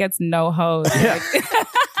fucking gets no hoes. Like,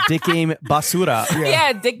 Dick game basura.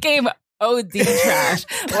 yeah, dick game OD trash.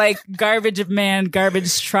 Like, garbage man,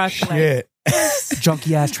 garbage truck. Like, Shit.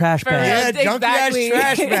 Junky ass trash for bag. Yeah, real, junky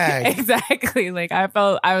ass trash bag. Exactly. Like, I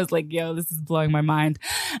was like, yo, this is blowing my mind.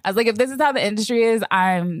 I was like, if this is how the industry is,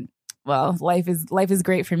 life is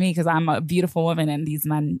great for me because I'm a beautiful woman and these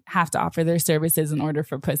men have to offer their services in order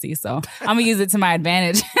for pussy. So I'm gonna use it to my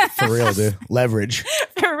advantage. For real, dude. Leverage.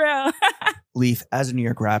 For real. Leaf, as a New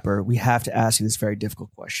York rapper, we have to ask you this very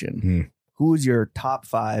difficult question. Who's your top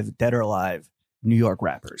 5 dead or alive New York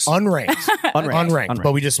rappers? Unranked. Unranked.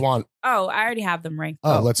 But we just want. Oh, I already have them ranked.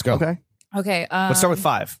 Oh, let's go. Okay. Okay. Let's start with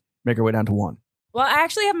 5. Make our way down to 1. Well, I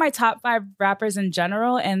actually have my top 5 rappers in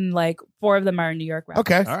general, and like 4 of them are New York rappers.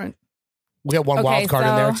 Okay. All right. We got one Okay, wild card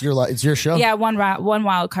in there. so- It's your show. Yeah, one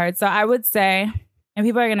wild card. So I would say, and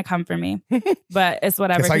people are gonna come for me, but it's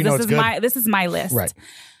whatever. That's how you know This it's good. this is my list. Right.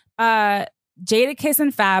 Jadakiss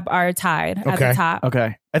and Fab are tied at Okay. the top.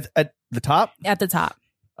 Okay. At the top? At the top.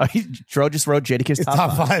 Dro just wrote Jadakiss It's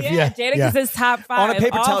top 5. Yeah, Jadakiss is top 5. On a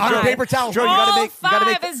paper all towel, five. Dro. On a paper towel. Dro, you All gotta make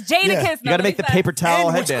 5 is Jadakiss. You got to make the paper towel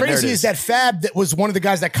And what's headband. There it crazy is that Fab that was one of the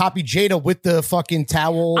guys that copied Jada with the fucking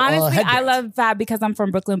towel. Honestly, headband. I love Fab because I'm from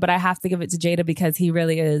Brooklyn, but I have to give it to Jada because he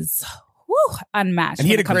really is unmatched. And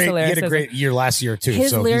he when had it comes to a lyricism. great year last year too. His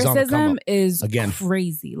so he's on the come lyricism up. is Again.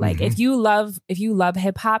 crazy. Like Mhm. if you love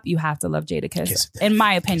hip hop, you have to love Jadakiss, Kiss of Death. in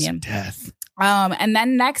my opinion. Death. And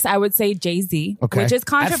then next, I would say Jay-Z, Okay. which is At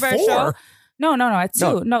controversial. 4? No, at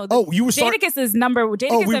 2. No. Oh, you were start- Jadakiss is number. Jadakiss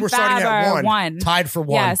Oh, we and were starting Fab at are 1. Tied for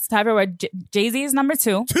 1. Yes, tied for 1. Jay-Z is number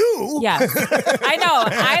 2. 2? Yes. I know.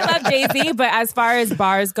 I love Jay-Z, but as far as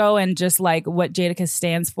bars go and just like what Jadakiss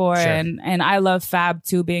stands for, Sure. and I love Fab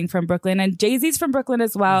too, being from Brooklyn, and Jay-Z's from Brooklyn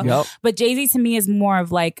as well. Yep. But Jay-Z to me is more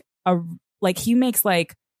of like he makes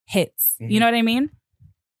like hits. Mhm. You know what I mean?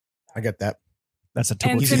 I get that. That's a And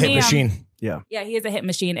typical. He's to a hit me, machine. Yeah, he is a hit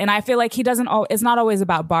machine. And I feel like he doesn't it's not always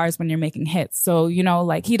about bars when you're making hits. So,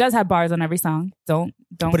 like he does have bars on every song. Don't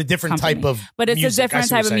But a different come for type me. of But it's music. a I different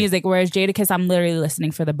see what type you're of saying. music. Whereas Jadakiss, I'm literally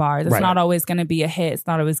listening for the bars. It's Right. not always going to be a hit. It's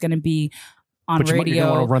not always going to be on But you radio.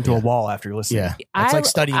 don't want to run through a wall after you listen. Yeah. It's like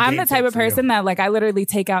studying. I'm game the type tape of for you. person that like I literally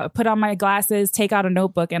put on my glasses, take out a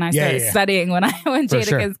notebook, and I Yeah, start yeah. studying when For Jadakiss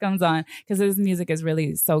sure. comes on because his music is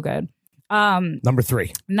really so good. Number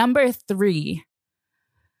 3. Number 3.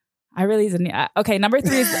 I really didn't. Okay, number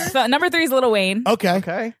 3 is Lil Wayne. Okay.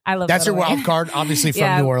 Okay. I love That's Lil your Wayne. wild card, obviously from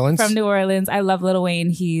Yeah, New Orleans. From New Orleans. I love Lil Wayne.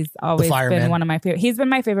 He's always fireman. been one of my favorite. He's been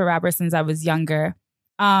my favorite rapper since I was younger.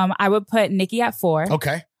 I would put Nicki at 4.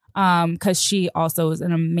 Okay. Because she also is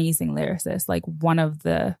an amazing lyricist, like one of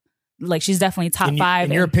the like she's definitely top In, five.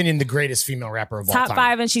 in your and opinion, the greatest female rapper of all top time.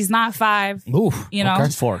 five, and she's not five. Ooh, You know, okay.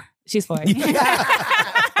 It's 4. she's 4.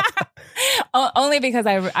 Only because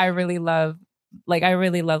I really love. Like, I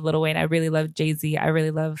really love Lil Wayne. I really love Jay-Z. I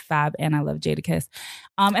really love Fab. And I love Jadakiss.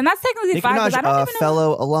 And that's technically Nicki 5 because Minaj, I don't even know.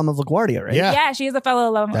 fellow alum of LaGuardia, right? Yeah. Yeah, she is a fellow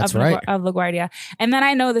alum That's of, right. of LaGuardia. And then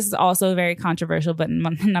I know this is also very controversial, but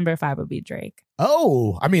number 5 would be Drake.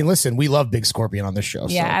 Oh, I mean, listen, we love Big Scorpion on this show.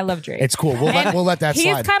 Yeah, so I love Drake. it's cool. We'll let that He's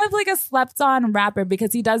slide. kind of like a slept-on rapper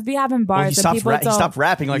because he does be having Well, bars he that stopped, people he don't. stopped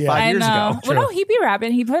rapping like Yeah. 5 I years know. ago. Well, no, he be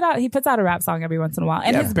rapping. He puts out a rap song every once in a while,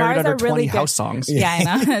 and Yeah, his buried bars under are 20 really good. house songs. Yeah, I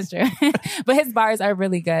know that's true. But his bars are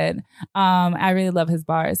really good. I really love his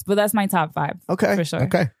bars. But that's my top 5. Okay. for sure.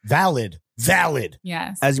 Okay. Valid.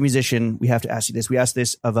 Yes. As a musician, we have to ask you this. We asked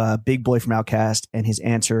this of Big Boy from Outkast, and his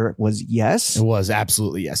answer was yes. It was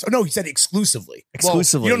absolutely yes. Oh, no, he said exclusively.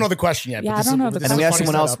 Exclusively. Well, you don't know the question yet. Yeah, but I this don't is- know the this And is then we a asked funny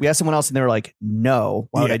someone else. setup. We asked someone else, and they were like, "No,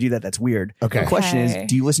 why would Yeah. I do that? That's weird." Okay. The question is, Okay.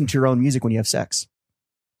 do you listen to your own music when you have sex?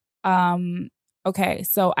 Okay,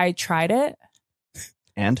 so I tried it.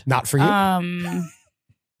 And Not for you.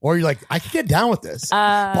 Or you're like, I can get down with this.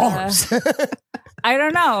 Bars. I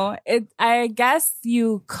don't know. I guess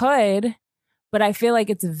you could, but I feel like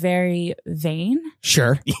it's very vain.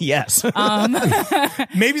 Sure. yes,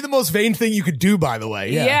 Maybe the most vain thing you could do, by the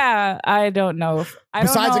way. Yeah. Yeah, I don't know.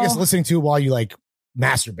 Besides, I guess know. listening to it while you like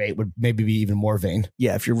masturbate would maybe be even more vain.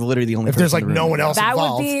 yeah. If you're literally the only If there's person like in the no room. one else That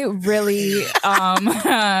involved, would be really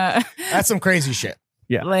that's some crazy shit.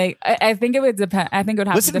 Yeah. like I think it would depend. I think it would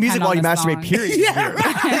have Listen to to music depend while on you the masturbate. song. Period.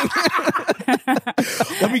 Yeah,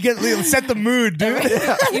 Let me set the mood, dude.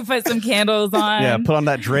 You put some candles on. Yeah, put on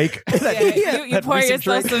that Drake. Yeah, you that pour recent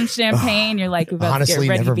yourself drink. some champagne. You're like, we're about Honestly,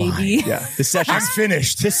 to get never ready, mind. baby. Yeah, this session. I'm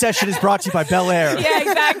finished. This session is brought to you by Bel Air. Yeah,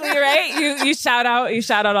 exactly right. You shout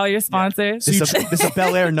out all your sponsors. This is a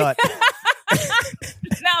Bel Air nut.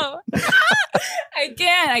 No, I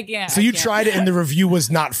can't. So you tried it, and the review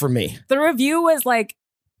was not for me. The review was like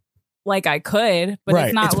I could, but Right.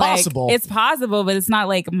 it's not It's like possible. it's possible, but it's not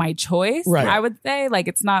like my choice. Right. I would say like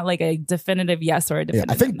it's not like a definitive yes or a Yeah,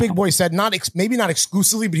 definitive. I think Big no. Boy said maybe not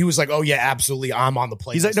exclusively, but he was like, "Oh yeah, absolutely, I'm on the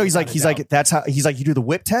playlist." He's like, no, he's without a like, doubt. that's how he's like. You do the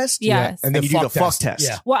whip test, Yes. and and the you do the fuck test. test.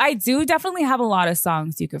 Yeah, Well, I do definitely have a lot of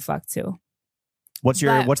songs you could fuck to. What's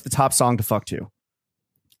But- the top song to fuck to?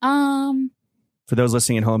 For those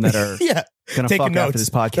listening at home that are yeah. gonna Taking fuck notes. after this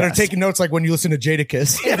podcast, That are taking notes like when you listen to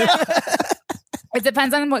Jadakiss. It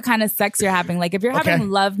depends on what kind of sex you're having. Like if you're Okay. having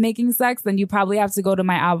love making sex, then you probably have to go to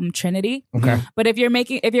my album Trinity. Okay. But if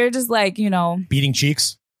you're just like, Beating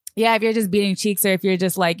cheeks. yeah, if you're just beating cheeks or if you're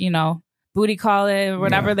just like, booty call it or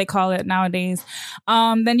whatever they call it nowadays,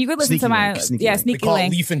 then you could listen Sneaky to my link, sneaky yeah, link. They sneaky call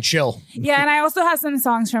link. it leaf and chill. Yeah, and I also have some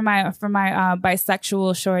songs for my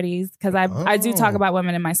bisexual shorties because I do talk Oh. about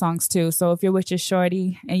women in my songs too. So if you're with your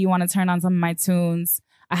shorty and you want to turn on some of my tunes,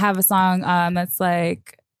 I have a song that's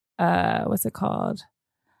like what's it called?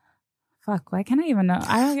 Fuck, why can't I even know?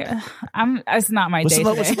 It's not my What's day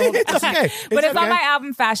the- what's today. the- It's okay. But it's on okay. my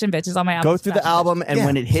album Fashion Bitch. It's on my album. go through the Fashion album, and Yeah.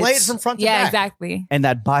 when it hits, play it from front Bitch. to Yeah, back. exactly. and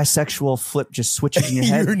that bisexual flip just switches in your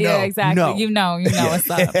head. You know. Yeah, exactly. No. You know what's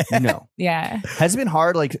up. No, Yeah. has it been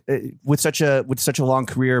hard, like with such a long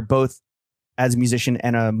career, both as a musician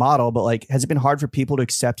and a model? But like, has it been hard for people to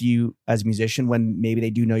accept you as a musician when maybe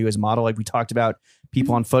they do know you as a model? Like we talked about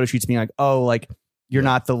people on photo shoots being like, "Oh, like you're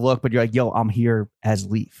not the look," but you're like, "Yo, I'm here as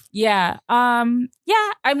Leaf." Yeah. Yeah.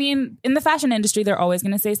 I mean, in the fashion industry, they're always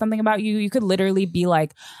going to say something about you. You could literally be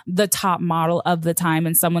like the top model of the time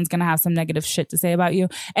and someone's going to have some negative shit to say about you.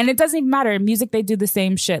 And it doesn't even matter. In music, they do the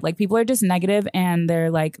same shit. Like people are just negative and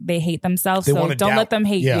they're like, they hate themselves. They So wanna don't doubt- let them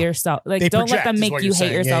hate yeah. yourself. Like They don't let project them is make what you you're hate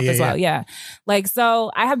saying. yourself Yeah, as yeah, well. Yeah. Like,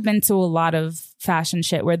 so I have been to a lot of fashion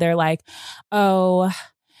shit where they're like, oh,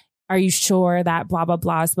 are you sure that blah blah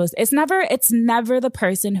blah is supposed to? It's never the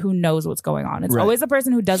person who knows what's going on. It's Right. always the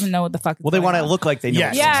person who doesn't know what the fuck is Well, they going want to on. look like they know.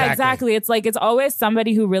 Yes. what's Yeah, going on. exactly. It's like it's always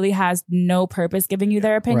somebody who really has no purpose giving you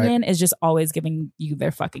their opinion is just always giving you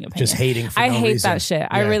their fucking opinion. Just hating for I no hate reason. that shit.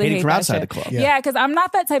 I Yeah. really Hating hate from that outside shit. the club. Yeah, because I'm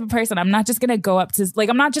not that type of person. I'm not just gonna go up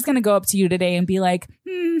to you today and be like,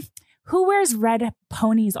 who wears red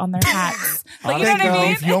ponies on their hats? Like, you know what I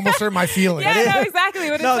mean? You almost hurt my feelings. Yeah, no, exactly.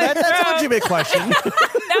 But No, it's like, that's a bro, legitimate question.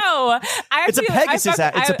 no, I It's a actually- I Pegasus.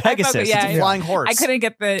 fuck- It's a I fuck Pegasus. with- It's a flying horse. I couldn't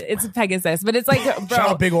get it's a Pegasus, but it's like, bro, Shout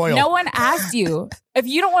out Big Oil. no one asked you. If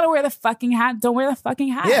you don't want to wear the fucking hat, don't wear the fucking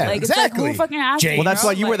hat. Yeah, like, exactly. It's like, who fucking asked Jane. you? Well, that's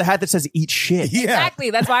why you Like, wear the hat that says "Eat shit." Yeah.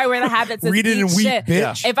 Exactly. That's why I wear the hat that says Read it "Eat and weep, shit."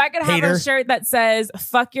 bitch. If I could have Hater. a shirt that says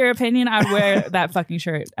 "Fuck your opinion," I'd wear that fucking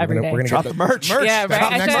shirt every day. We're gonna Drop get the merch. Yeah, Drop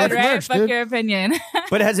right. I next should, level right? merch, Fuck dude. your opinion.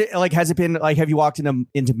 But has it been like, have you walked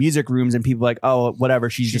into music rooms and people like, "Oh, whatever,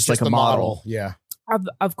 she's just like a model." Yeah.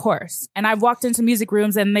 Of course. And I've walked into music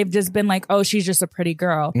rooms and they've just been like, oh, she's just a pretty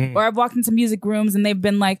girl. Or I've walked into music rooms and they've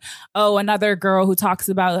been like, oh, another girl who talks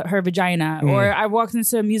about her vagina. Or I walked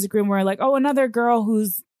into a music room where like, oh, another girl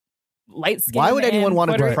who's light skinned. Why would anyone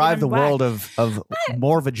want to Puerto deprive Rican the and world black? of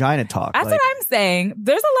more vagina talk? That's what I'm saying.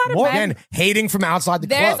 There's a lot of More men. again, hating from outside the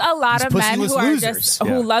There's club. a lot These of men who pussyless are losers. just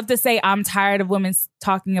who love to say, I'm tired of women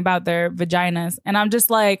talking about their vaginas. And I'm just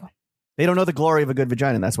like, They don't know the glory of a good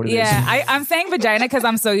vagina. That's what it is. yeah, I'm saying vagina because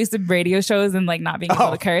I'm so used to radio shows and like not being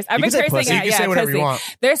able to curse. I've you been can say cursing pussy. at You can say whatever you pussy. want.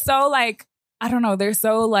 They're so like, I don't know. They're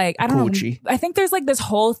so like, I don't Coochie. know. I think there's like this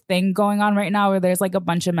whole thing going on right now where there's like a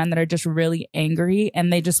bunch of men that are just really angry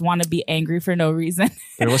and they just want to be angry for no reason.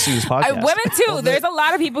 They're listening to this podcast. Women too. There's a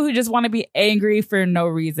lot of people who just want to be angry for no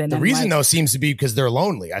reason. The And, reason like, though seems to be because they're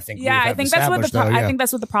lonely. I think. yeah, I think that's what the I think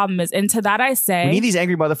that's what the problem is. And to that I say, we need these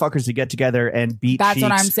angry motherfuckers to get together and beat that's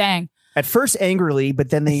what I'm cheeks. saying. At first angrily, but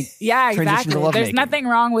then they Yeah, transition to exactly. There's lovemaking. nothing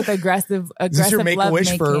wrong with aggressive Is this your love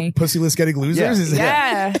make-a-wish for making. pussyless getting losers? Yeah. Is it-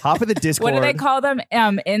 Yeah. Hop in the Discord. What do they call them?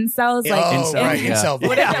 Incels? Like Oh, incel, right. yeah. Incel.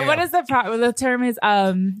 What is Yeah. what is the term is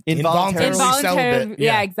Involuntarily involuntary? celibate.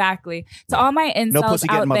 Yeah, Yeah. exactly. To all my No incels pussy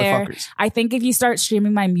out getting there, motherfuckers. I think if you start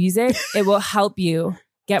streaming my music, it will help you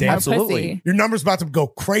get more Absolutely. pussy. Your number's about to go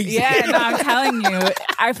crazy. Yeah, no, I'm telling you.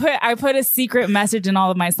 I put a secret message in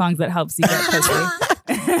all of my songs that helps you get pussy.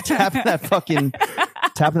 tapping that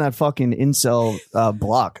fucking incel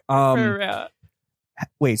block. For real.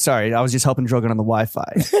 Wait, sorry, I was just helping Drogon on the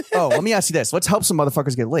Wi-Fi. Oh, let me ask you this: let's help some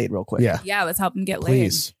motherfuckers get laid real quick. Yeah. Yeah, let's help them get laid.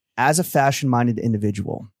 Please. As a fashion-minded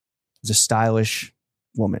individual, as a stylish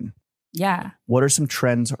woman, Yeah. what are some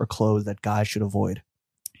trends or clothes that guys should avoid?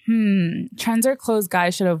 Trends or clothes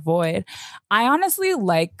guys should avoid. I honestly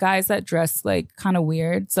like guys that dress like kind of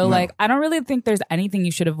weird. So No. like I don't really think there's anything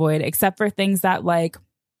you should avoid except for things that like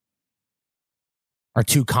Are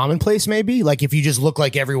too commonplace, maybe? Like if you just look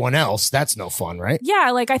like everyone else, that's no fun, right?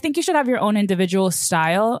 yeah, like I think you should have your own individual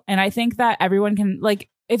style. And I think that everyone can like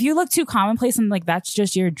if you look too commonplace and like that's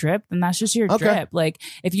just your drip, then that's just your Okay. drip. Like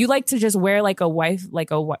if you like to just wear like a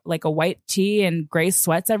white tee and gray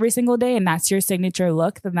sweats every single day and that's your signature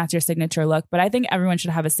look, then that's your signature look. But I think everyone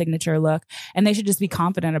should have a signature look and they should just be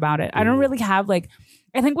confident about it. I don't really have like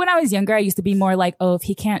I think when I was younger, I used to be more like, oh, if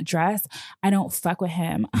he can't dress, I don't fuck with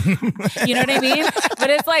him. You know what I mean? But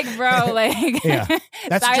it's like, bro, like, Yeah.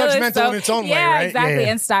 That's style is judgmental in its own way, yeah, right? exactly. Yeah, yeah.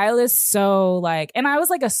 And style is so like, and I was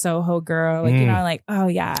like a Soho girl, like, you know, like, oh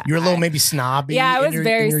yeah. You're a little maybe snobby. Yeah, I in was your-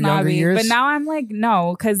 very in your younger snobby, years? but now I'm like,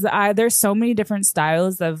 no, because there's so many different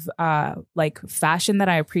styles of like fashion that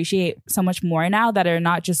I appreciate so much more now that are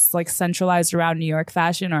not just like centralized around New York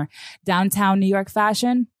fashion or downtown New York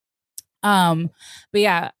fashion. But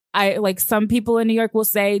yeah, I like some people in New York will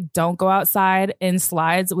say, don't go outside in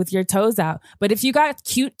slides with your toes out. But if you got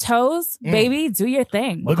cute toes, baby, do your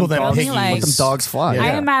thing. Wiggle them Feel me? piggies. Like, Let them dogs fly. Yeah. I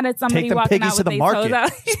am mad at somebody Take them walking piggies out to with the their market. toes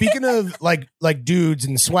out. Speaking of like dudes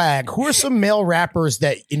and swag, who are some male rappers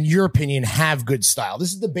that, in your opinion, have good style?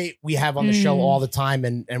 This is a debate we have on the show all the time,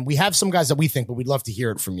 and we have some guys that we think, but we'd love to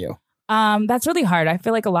hear it from you. That's really hard. I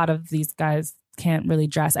feel like a lot of these guys can't really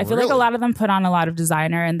dress. I feel like Really? a lot of them put on a lot of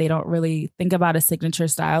designer and they don't really think about a signature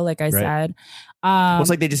style, like I Right. said. Well, it's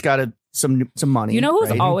like they just got some money. You know who's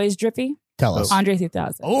right? always drippy? Tell us. Andre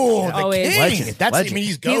 3000. Oh, the Always. king! Legend. That's Legend. I mean, he's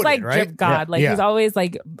He's goated, like right? drip god. Like Yeah. he's always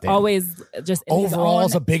like always just in his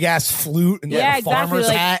Overalls, own- a big ass flute, and yeah, like a exactly. farmer's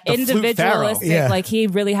Like hat. The flute pharaoh. individualistic. Yeah. Like he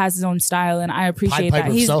really has his own style, and I appreciate Pied Piper that.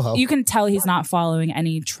 of He's Soho. you can tell he's not following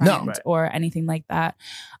any trend right. or anything like that.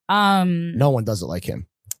 No one does it like him.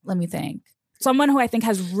 Let me think. Someone who I think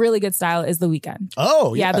has really good style is The Weeknd.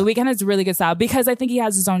 Oh, Yeah, The Weeknd has really good style because I think he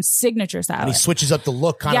has his own signature style. And he switches up the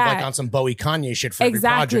look, kind of Yeah. like on some Bowie Kanye shit for every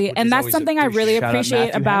Exactly. project. which And is that's always something I really Shout out appreciate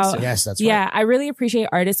Matthew about Hansen. Yes, that's right. yeah, I really appreciate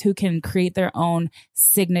artists who can create their own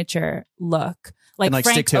signature look. Like, And, like,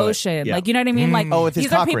 stick Frank to it. Ocean. Yeah. Like, you know what I mean? Like Oh, with his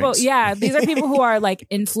these are cock people, rings. yeah, these are people who are like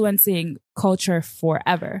influencing culture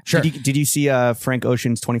forever. Sure. Did you see Frank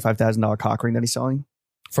Ocean's $25,000 cock ring that he's selling?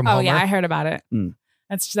 From Oh Homer. yeah, I heard about it. Mm.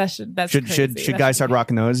 That's Should crazy. guys start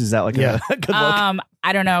rocking those? Is that like Yeah. a good look?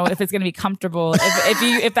 I don't know if it's gonna be comfortable.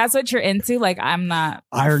 If that's what you're into, like I'm not.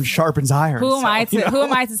 Iron sharpens iron. Who am so, I to you know? who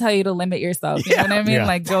am I to tell you to limit yourself? You know what I mean? Yeah.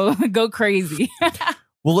 Like go crazy.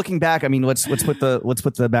 Well, looking back, I mean, let's put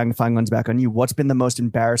the magnifying lens back on you. What's been the most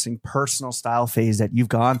embarrassing personal style phase that you've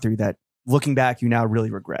gone through that, looking back, you now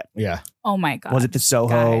really regret? Yeah. Oh my god. Was it the Soho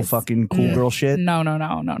guys. fucking cool Yeah. girl shit? No. No.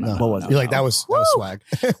 What was it? You're like, that was swag.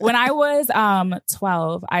 When I was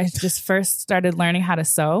 12, I just first started learning how to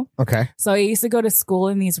sew. Okay. So I used to go to school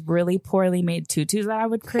in these really poorly made tutus that I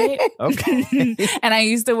would create. Okay. And I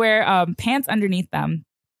used to wear pants underneath them.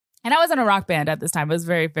 And I was in a rock band at this time. It was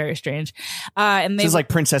very, very strange. And This is like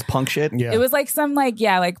princess punk shit. Yeah. it was like some like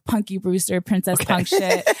Punky Brewster princess punk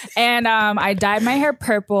shit. And I dyed my hair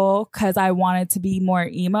purple because I wanted to be more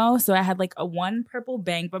emo. So I had like a one purple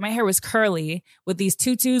bang, but my hair was curly with these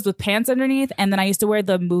tutus with pants underneath. And then I used to wear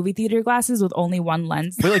the movie theater glasses with only one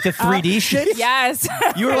lens. Wait, like the 3D shit? Yes.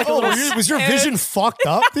 You were like a little. was your vision fucked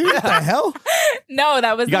up, dude? What the hell? No,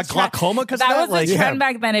 that was You got the trend. glaucoma because of That that? was Like, the trend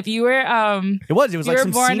back then. If you were It was you like were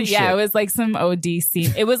some born, scene shit. it was like some OD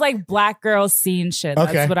scene. It was like black girl scene shit. That's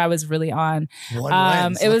Okay. what I was really on. One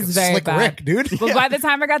lens. It was Like very Slick bad. Rick, dude. But by the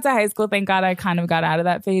time I got to high school, thank God I kind of got out of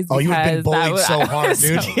that phase. Oh, you have been because that bullied was- so I hard, was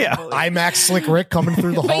dude. so Yeah. bullied. IMAX Slick Rick coming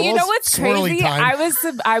through the halls. But you know what's Swirly crazy?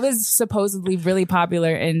 time. I was supposedly really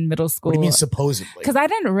popular in middle school. What do you mean supposedly? Because I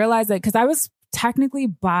didn't realize it. Because I was technically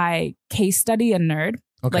by case study a nerd.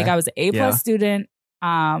 Okay. Like I was an A+ Yeah. student.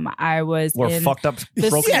 I was Wore in fucked up the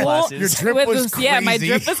broken school- glasses. Your drip with was yeah, my crazy.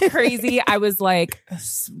 drip was crazy. I was like,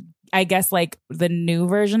 I guess like the new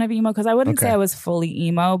version of emo because I wouldn't Okay. say I was fully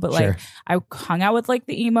emo, but like Sure. I hung out with like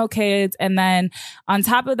the emo kids, and then on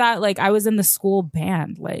top of that, like I was in the school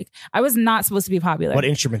band. Like I was not supposed to be popular. What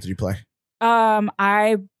instrument did you play?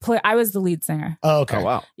 I was the lead singer. Oh, okay. Oh,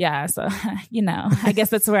 wow. Yeah, so I guess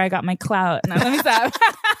that's where I got my clout. No, let me stop.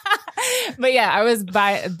 But yeah, I was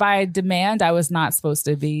by demand. I was not supposed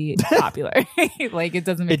to be popular. Like it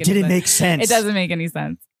doesn't make It any didn't sense. make sense. It doesn't make any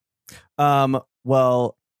sense.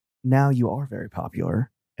 Well, now you are very popular.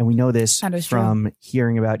 And we know this That is true. from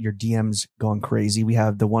hearing about your DMs going crazy. We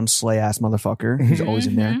have the one slay ass motherfucker who's always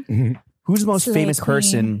in there. Mhm. Who's the most Slay famous queen.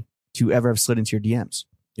 person to ever have slid into your DMs?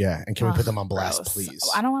 Yeah, and can we Ugh, put them on blast, gross. please?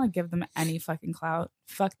 I don't want to give them any fucking clout.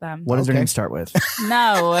 Fuck them. What does their Okay. name start with?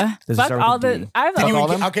 No. Does it Fuck start with all a the. D? I've Can you all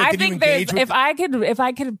enga- them? okay, I can you think there's engage with if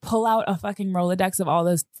I could pull out a fucking Rolodex of all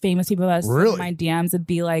those famous people that slid Really? in my DMs, it'd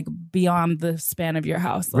be like beyond the span of your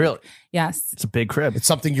house. Like, Really? Yes. It's a big crib. It's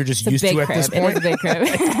something you're just It's a used big to at crib. this It is point. a big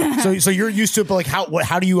crib. So you're used to it, but like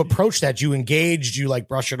how do you approach that? Do you engage? Do you like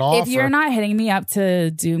brush it off? If you're or- not hitting me up to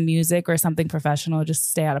do music or something professional, just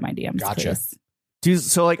stay out of my DMs. Gotcha.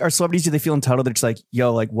 Please. So like, are celebrities, do they feel entitled? They're just like,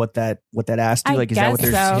 yo, like what that ass do? I Like, is guess that what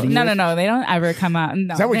they're so. hitting you No, with? no. They don't ever come out.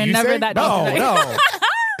 No, Is that what they're you never say? that. No, deep. no.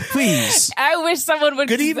 Please. I wish someone would.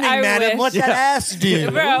 Good evening, I madam. wish. What that ass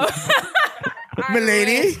do? Bro.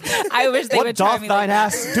 Milady? I wish they What would try doth me thine like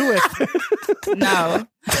ass doeth? No.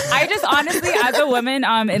 I just honestly, as a woman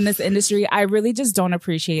in this industry, I really just don't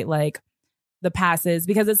appreciate like the passes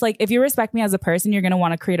because it's like if you respect me as a person, you're gonna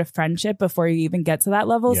want to create a friendship before you even get to that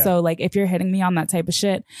level. Yeah. So like if you're hitting me on that type of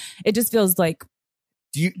shit, it just feels like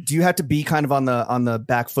Do you have to be kind of on the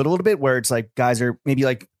back foot a little bit where it's like guys are maybe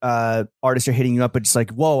like artists are hitting you up, but it's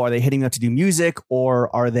like, whoa, are they hitting you up to do music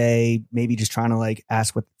or are they maybe just trying to like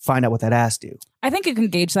find out what that ass do? I think you can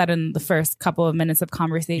gauge that in the first couple of minutes of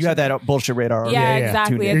conversation. You have that bullshit radar. Yeah, Yeah, yeah.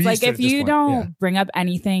 exactly. Tuned in. It's You're like used to it if at this you point, don't yeah. bring up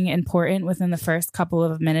anything important within the first couple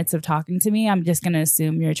of minutes of talking to me, I'm just gonna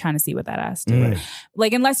assume you're trying to see what that ass do. Mm.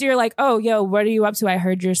 Like unless you're like, oh, yo, what are you up to? I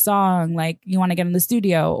heard your song. Like you want to get in the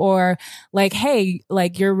studio, or like, hey,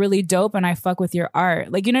 like you're really dope and I fuck with your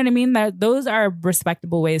art. Like you know what I mean? That those are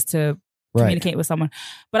respectable ways to communicate with someone.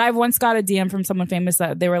 But I've once got a DM from someone famous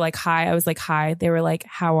that they were like, hi. I was like, hi. They were like,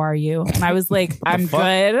 how are you? And I was like, I'm fuck?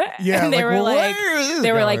 good. Yeah, And they were well, like, where is this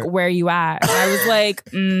they were going? like, where you at? And I was like,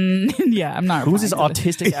 yeah, I'm not. Who's this replying to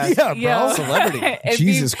autistic ass Yeah, bro. Yo. celebrity? If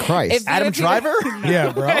you- Jesus Christ. if you- Adam if you- Driver? No.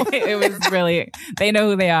 Yeah, bro. It was really, they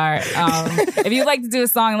know who they are. If you'd like to do a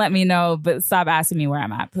song, let me know, but stop asking me where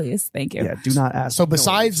I'm at, please. Thank you. Yeah, do not ask. So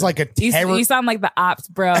besides like a terror, You sound like the ops,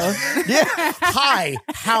 bro. yeah. Hi,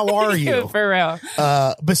 how are you? For real.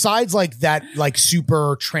 Besides like that, like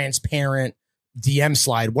super transparent DM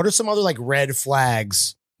slide, what are some other like red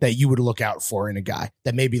flags that you would look out for in a guy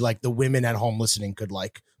that maybe like the women at home listening could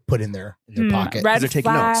like put in their pocket? Red They're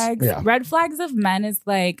taking notes. flags. Yeah. Red flags of men is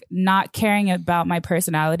like not caring about my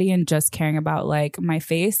personality and just caring about like my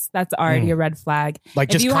face. That's already a red flag. Like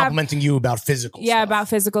If just you have- complimenting you about physical Yeah, stuff. about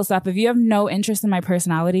physical stuff. If you have no interest in my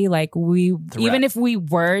personality, like even if we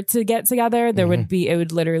were to get together, there would be, it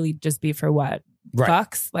would literally just be for what? Right.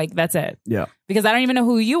 Fucks? Like that's it. Yeah. Because I don't even know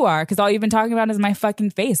who you are because all you've been talking about is my fucking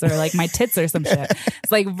face or like my tits or some shit.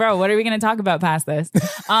 It's like, bro, what are we going to talk about past this?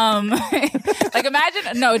 Like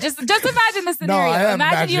just imagine the scenario. I am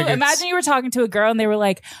imagining Imagine you were talking to a girl and they were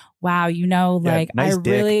like, wow, you know, like nice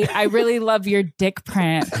dick. I really love your dick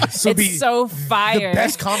print. So it's be so fire. the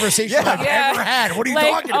best conversation I've Yeah. ever had. What are you Like,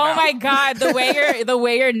 talking about? oh my god, the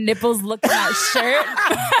way your nipples look in that shirt.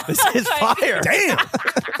 This is fire.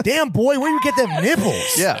 Damn boy, where you get them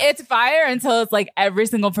nipples? Yeah. It's fire until follows like every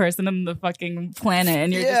single person on the fucking planet,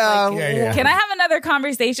 and you're just like, Yeah. can I have another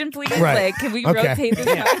conversation, please? Right. Like, can we Okay. rotate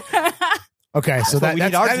this? Okay, so That's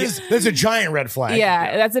what we need that's a giant red flag.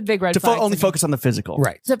 Yeah, that's a big red To flag. only focus on the physical.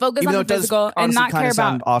 Right. to focus Even though on it the does physical and honestly not kind care of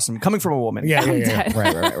sound about. awesome. Coming from a woman. Yeah. dead.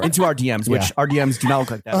 Right. Into our DMs, which Yeah. our DMs do not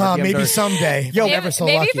look like that. Our DMs Maybe are- someday. Yo, Maybe, never so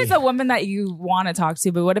maybe lucky. if it's a woman that you want to talk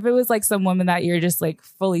to, but what if it was like some woman that you're just like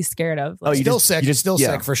fully scared of? Oh, Like, you Still just- sick. you just- Still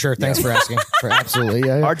yeah. sick for sure. Thanks for asking. Absolutely.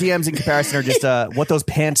 Yeah. Our DMs in comparison are just what those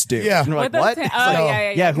pants do. Yeah. And we're like, those what? pa- It's oh,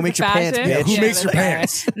 like, yeah. who makes your pants, Fashion? bitch? Who makes your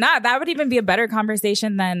that's- pants? Nah, that would even be a better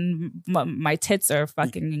conversation than my tits are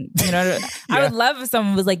fucking. You know, I would love if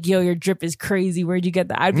someone was like, "Yo, your drip is crazy. Where'd you get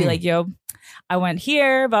that?" I'd be like, "Yo, I went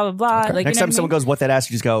here." Blah blah blah. Like Next you know time someone goes, what that ass,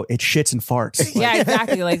 you just go, it shits and farts. Yeah,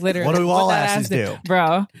 exactly. Like literally. What do all that asses ass do?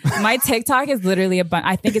 bro? My TikTok is literally a bunch.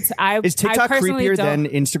 I think it's. Is TikTok I personally creepier don't-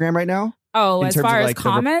 than Instagram right now? Oh, in as terms far of, as like, the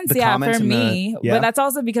comments, yeah, comments for and the- me. yeah. But that's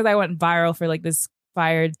also because I went viral for like this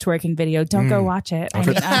fired twerking video. Don't go watch it.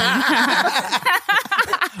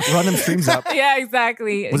 Run them streams up. Yeah,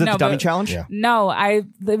 exactly. Was it the dummy but- challenge? Yeah. No,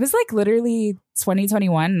 it was like literally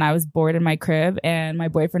 2021 and I was bored in my crib and my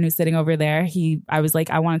boyfriend who's sitting over there, I was like,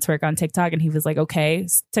 I want to twerk on TikTok, and he was like, okay,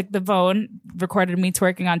 took the phone, recorded me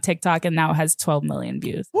twerking on TikTok, and now it has 12 million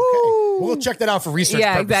views. We'll check that out for research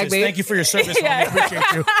Yeah, purposes. exactly. Thank you for your service. Yeah. Homie.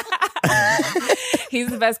 Appreciate you. He's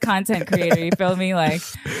the best content creator, you feel me? Like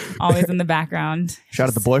always in the background. Shout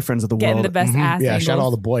out the boyfriends of the Getting world. the best ass Yeah, angles. shout out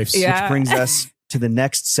all the boys. Yeah. Which brings us to the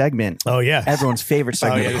next segment. Oh yeah. Everyone's favorite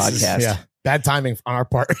segment of the this is- podcast. yeah. Bad timing on our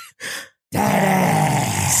part. Dad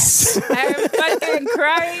ass. I'm fucking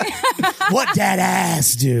crying. What that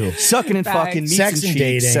ass do? Sucking and Facts. fucking meats Sex and and cheeks.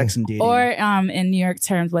 dating. Sex and dating. Or in New York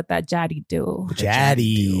terms, what that jaddy do.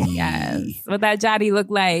 Jaddy. Yes. What that jaddy look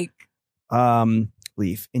like.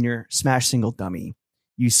 Leaf, in your smash single dummy,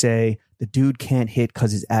 you say the dude can't hit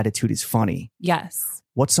because his attitude is funny. Yes.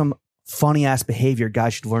 What's some funny ass behavior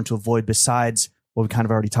guys should learn to avoid besides what we kind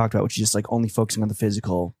of already talked about, which is just like only focusing on the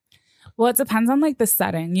physical? Well, it depends on like the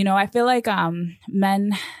setting. You know, I feel like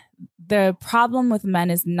men, the problem with men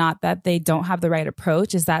is not that they don't have the right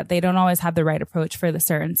approach, is that they don't always have the right approach for the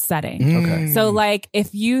certain setting. Okay. So like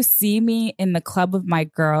if you see me in the club with my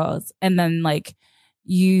girls and then like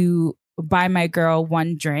you buy my girl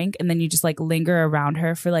one drink and then you just like linger around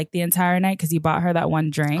her for like the entire night because you bought her that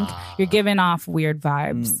one drink, you're giving off weird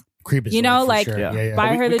vibes. Creep is You know, for like, sure. Yeah. Yeah. buy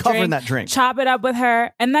But her we the covering drink, that drink. chop it up with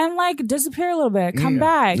her, and then like disappear a little bit, come Yeah.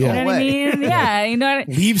 back. Yeah. You know what I mean? Yeah, you know what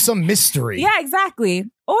Leave some mystery. Yeah, exactly.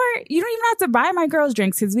 Or you don't even have to buy my girls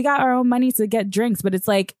drinks because we got our own money to get drinks. But it's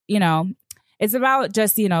like, you know, it's about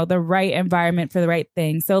just, you know, the right environment for the right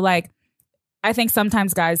thing. So like, I think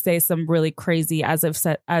sometimes guys say some really crazy, as I've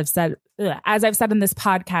said in this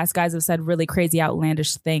podcast, guys have said really crazy,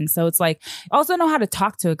 outlandish things. So it's like, also know how to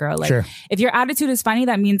talk to a girl. Like, Sure. if your attitude is funny,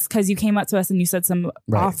 that means because you came up to us and you said some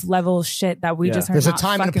Right. off level shit that we Yeah. just heard. There's a not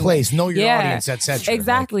time and a fucking place. Know your Yeah. audience, etc.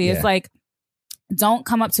 Exactly. Like, It's like, don't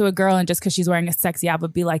come up to a girl and just because she's wearing a sexy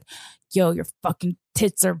outfit, be like, yo, your fucking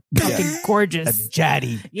tits are fucking gorgeous. That's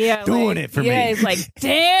Jaddy. Yeah, doing like, it for yeah, me. it's like,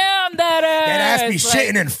 damn, that ass. that ass be Like,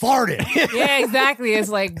 shitting and farting. yeah, exactly. It's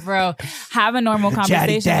like, bro, have a normal Jaddy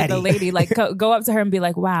conversation with daddy. a lady. Like, go up to her and be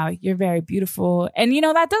like, wow, you're very beautiful. And, you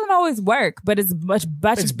know, that doesn't always work, but it's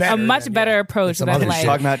It's better a much than, better yeah. approach Some than other like, shit.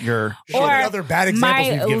 Talking about your Shit, or other bad examples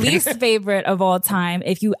my we've given. least favorite of all time,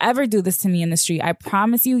 if you ever do this to me in the street, I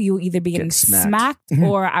promise you, you'll either be getting Get smacked. smacked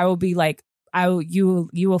or I will be like, you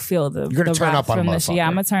will feel the You're gonna the turn wrath up on a from this. Yeah, motherfucker.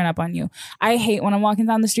 I'm gonna turn up on you. I hate when I'm walking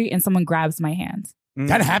down the street and someone grabs my hands.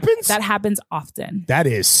 That happens? That happens often. That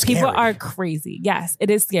is scary. People are crazy. Yes, it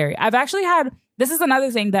is scary. I've actually had, this is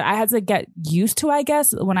another thing that I had to get used to, I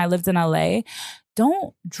guess, when I lived in LA.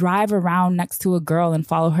 Don't drive around next to a girl and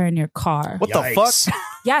follow her in your car. What the Yikes. fuck?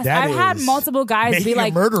 Yes, That I've had is multiple guys making be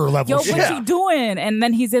like, a murderer level yo, shit. what you doing? And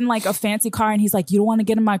then he's in like a fancy car and he's like, you don't want to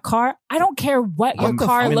get in my car? I don't care what your I'm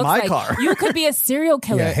car in looks my like. car. You could be a serial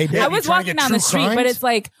killer. Yeah, hey, babe, I you was trying to walking get down the true street, but crimes? it's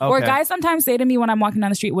like, or Okay. guys sometimes say to me when I'm walking down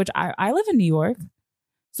the street, which I live in New York.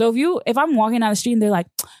 So if I'm walking down the street and they're like,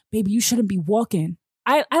 baby, you shouldn't be walking.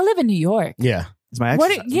 I live in New York. Yeah. It's my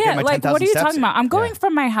What? exercise. I'm getting Yeah, my like 10,000 what are you steps talking in. about? I'm going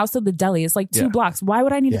from my house to the deli. It's like 2 Yeah. blocks. Why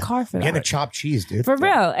would I need Yeah. a car for Getting a that? chopped cheese, dude. For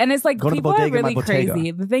real. And it's like Go to the people are bodega, my really bottega.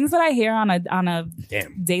 crazy. The things that I hear on a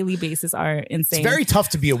Damn. daily basis are insane. It's very tough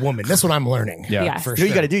to be a woman. That's what I'm learning. Yeah. Yes. For You know sure. what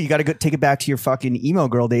you got to do? You got to go take it back to your fucking emo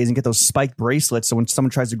girl days and get those spiked bracelets. So when someone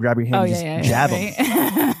tries to grab your hand, Oh you yeah, just yeah, jab them.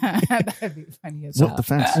 right? That'd be funny as Self hell.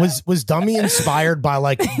 defense. Was Dummy inspired by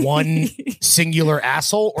like one singular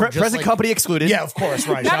asshole or just Present like, company excluded. Yeah, of course,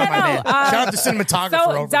 right. No, Shout out no, my no, man. Shout out to cinematographer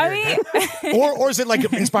So over dummy. here. Or is it like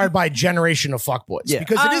inspired by a generation of fuckboys? Yeah.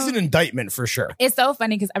 Because it is an indictment for sure. It's so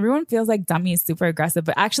funny because everyone feels like Dummy is super aggressive,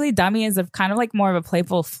 but actually Dummy is a kind of like more of a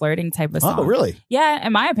playful flirting type of song. Oh, really? Yeah,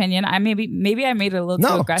 in my opinion. I maybe I made it a little too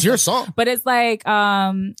No, aggressive. it's your song. But it's like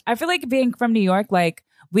I feel like being from New York, like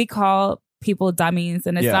we call people dummies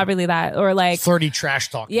and it's Yeah. not really that. Or like Flirty trash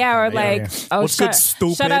talking. yeah, or kinda, like, oh, What's good, shut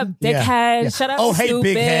stupid? up, dickhead. Yeah. Shut up, Oh, hey, stupid.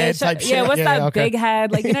 big head Shut- type shit. Yeah, what's Yeah, that, okay. big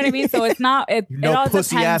head? Like, you know what I mean? So it's not, it all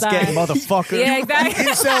pussy depends ass getting on. motherfucker. Yeah, exactly.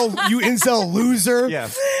 You incel loser. Yeah.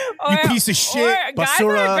 Or- piece of shit. Or guys are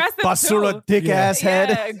Basura, aggressive basura, too. dick ass head.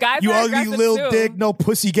 Yeah, guys You are ugly aggressive little too. dick, no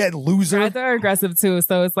pussy getting loser. Guys are aggressive too.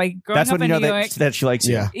 So it's like growing That's up when you in know New York. that she likes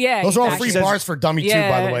you. Yeah. Yeah, Those are all exactly. free bars for dummy too,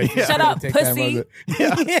 by the way. Shut up, Take that pussy.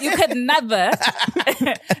 moment. You could never.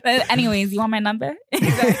 Anyways, you want my number?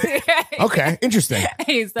 Exactly. Okay, interesting.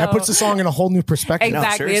 So, That puts the song in a whole new perspective. exactly.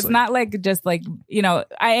 It's seriously. not like just like, you know,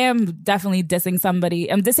 I am definitely dissing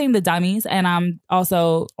somebody. I'm dissing the dummies and I'm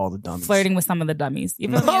also All the dummies. flirting with some of the dummies. You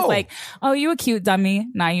feel me? No. It's like, oh, you a cute dummy.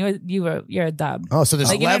 Nah, you're a dub. Oh, so there's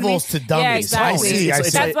Like, you know what I levels mean? to dummies. Yeah, exactly. I see. I It's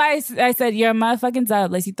see. That's why I said you're a motherfucking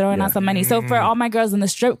dub. Like you throwing out some money. So for all my girls in the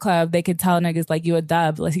strip club, they could tell niggas like you a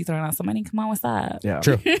dub. Like you throwing out some money. Come on, what's up? Yeah.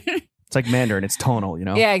 True. It's like Mandarin. It's tonal, you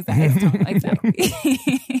know? Yeah, exactly. Exactly.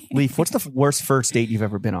 Leaf, what's the worst first date you've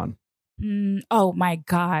ever been on? Oh my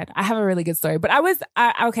God. I have a really good story. But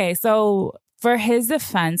okay, so for his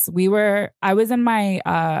defense, I was in my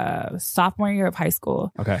sophomore year of high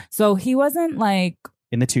school. Okay. So he wasn't like,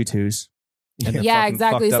 In the tutus. And the yeah, fucking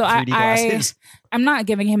exactly. fucked So up 3D glasses. I'm not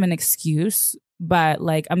giving him an excuse, but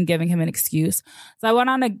like I'm giving him an excuse. So I went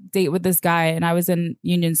on a date with this guy and I was in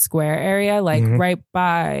Union Square area, like right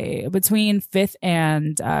by between 5th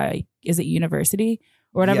and is it University?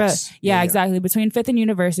 Or whatever. Yes. Yeah, Yeah. exactly. Between 5th and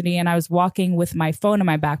University. And I was walking with my phone in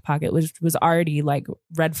my back pocket, which was already like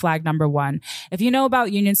red flag number 1. If you know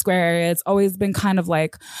about Union Square area, it's always been kind of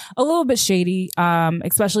like a little bit shady,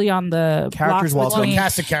 especially on the Characters blocks welcome. between-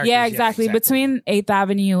 Cast of characters. yeah, exactly. Between 8th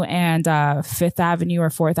Avenue and 5th Avenue or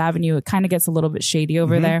 4th Avenue, it kind of gets a little bit shady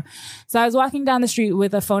over there. So I was walking down the street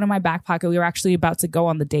with a phone in my back pocket. We were actually about to go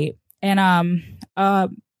on the date. And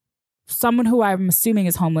someone who I'm assuming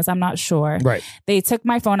is homeless, I'm not sure. Right. They took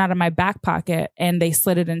my phone out of my back pocket and they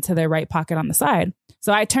slid it into their right pocket on the side.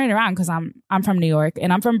 So I turned around because I'm from New York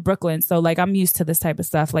and I'm from Brooklyn. So like I'm used to this type of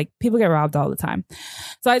stuff. Like people get robbed all the time.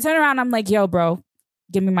 So I turn around, I'm like, yo, bro,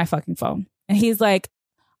 give me my fucking phone. And he's like,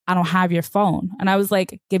 I don't have your phone. And I was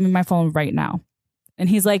like, give me my phone right now. And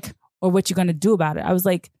he's like, or what you gonna do about it? I was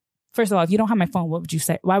like, first of all, if you don't have my phone, what would you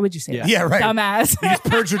say? Why would you say that? Yeah, right. Dumbass. You just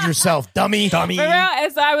perjured yourself, dummy. Dummy. For real?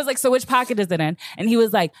 And so I was like, so which pocket is it in? And he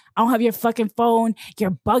was like, I don't have your fucking phone.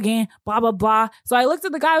 You're bugging, blah, blah, blah. So I looked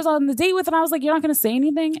at the guy I was on the date with and I was like, you're not going to say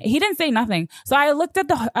anything? He didn't say nothing. So I looked at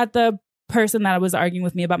the person that was arguing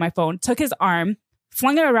with me about my phone, took his arm,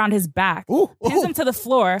 flung it around his back, Ooh, pinned ooh. him to the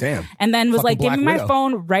floor, Damn. and then was Fucking like, give Black me my Widow.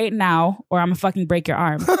 phone right now or I'm going to fucking break your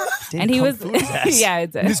arm. And he was, yeah,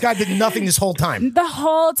 it did. This guy did nothing this whole time. The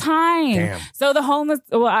whole time. Damn. So the homeless,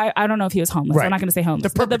 well, I don't know if he was homeless. Right. I'm not going to say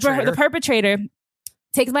homeless. The But perpetrator. the perpetrator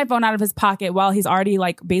takes my phone out of his pocket while he's already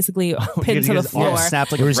like basically pinned to the floor.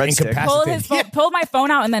 Snapped like He a was breadstick. Pulled his phone, pulled my phone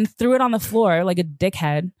out and then threw it on the floor like a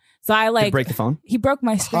dickhead. So I Did like you break the phone? he broke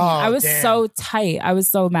my screen. Oh, I was damn. so tight. I was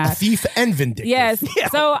so A mad. thief and vindictive. Yes.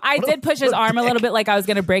 So I did push his arm a little bit like I was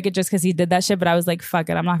going to break it just because he did that shit. But I was like, fuck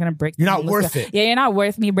it. I'm not going to break You're the not homeless worth guy. it. Yeah, you're not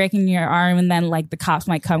worth me breaking your arm. And then like the cops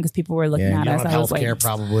might come because people were looking Yeah, at you us. don't have I was health care like,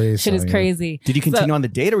 probably. shit is crazy. Did you continue on the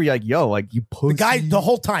date or were you like, yo, like you pussy? The guy the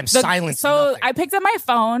whole time, silence. So nothing. I picked up my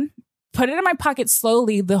phone, put it in my pocket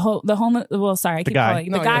slowly. The homeless. Well, sorry, I keep guy.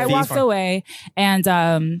 calling. No, The guy yeah, walked fine. away,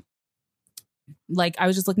 and like I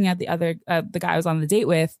was just looking at the other the guy I was on the date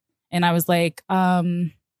with, and I was like,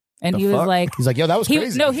 and The he was fuck? like. He's like, yo, that was He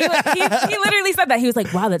crazy. he literally said that. He was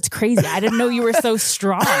like, "Wow, that's crazy. I didn't know you were so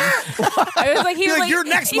strong." I was like, he You're was like, like, "You're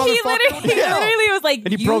next, he motherfucker." literally was like,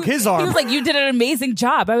 And he broke his arm. He was like, "You did an amazing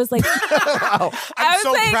job." I was like, I'm I was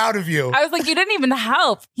so like- proud of you. I was like, "You didn't even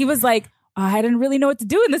help." He was like, "I didn't really know what to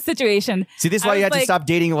do in this situation." See, this is I why you was had to like- stop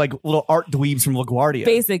dating like little art dweebs from LaGuardia.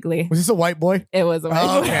 Basically, Was this a white boy? it was a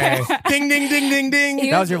Oh, okay. Ding, ding, ding, ding, ding.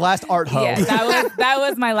 He That was your last art hoe. Yeah, that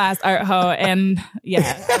was my last art hoe, and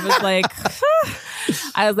yeah,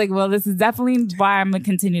 I was like, well, this is definitely why I'm gonna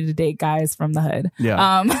continue to date guys from the hood.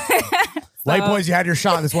 Yeah. White boys, you had your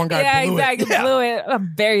shot. This one guy blew it. blew it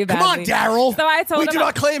very badly. Come on, Daryl. So I told We him do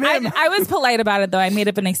not claim him. I was polite about it though. I made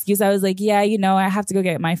up an excuse. I was like, yeah, I have to go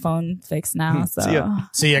get my phone fixed now. So See ya.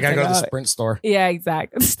 See, I gotta go to the Like, Sprint store. yeah,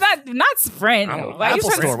 exactly. It's not Sprint. Why are you Apple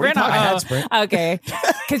trying to Store. What are you Sprint on? talking about? I had Sprint. Okay,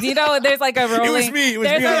 because there's like a rolling. It was me. It was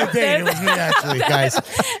there's me on the date. It was me, actually, guys.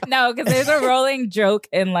 No, because there's a rolling joke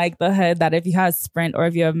in like the hood that if you have Sprint or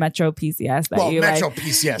if you have Metro PCS, that Well, you Metro like.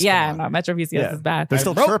 PCS. Yeah, come on. no, Metro PCS is bad. They're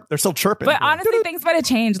still chirping. But honestly, things might have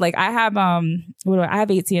changed. Like I have I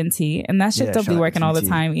have AT&T, and that shit Yeah, don't be shout out working all the AT&T.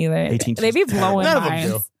 time either. AT&T They be blowing None of them mine.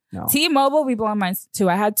 do. No. T-Mobile be blowing mine too.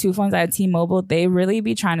 I had two phones. I had T-Mobile. They really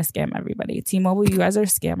be trying to scam everybody. T-Mobile, you guys are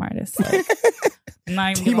scam artists. Like, I'm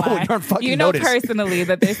not even T-Mobile, gonna lie. you're on fucking You know notice. personally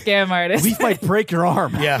that they're scam artists. Leaf might break your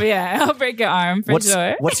arm. Yeah. But yeah, I'll break your arm for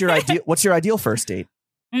sure. What's your ideal first date?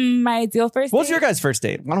 My ideal first. What's date? your guys' first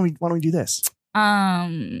date? Why don't we do this?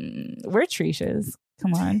 We're Trishas.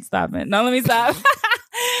 Come on, stop it. No, let me stop.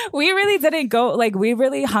 We really didn't go. Like we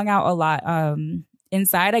really hung out a lot.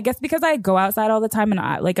 Inside, I guess because I go outside all the time and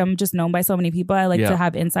I'm just known by so many people. I like to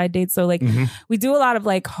have inside dates. So like we do a lot of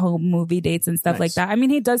like home movie dates and stuff like that. I mean,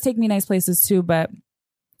 he does take me nice places too, but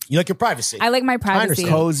You like your privacy. I like my privacy.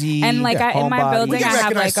 Cozy And like in my homebody. building, We I can have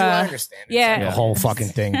recognize like too, I a understand. It's yeah. like the whole fucking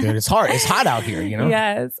thing, dude. It's hard. It's hot out here,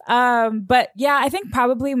 Yes. But yeah, I think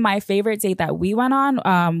probably my favorite date that we went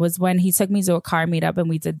on was when he took me to a car meetup and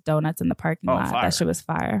we did donuts in the parking lot. fire. That shit was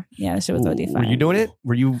fire. Yeah, that shit was OD fire. Were you doing it?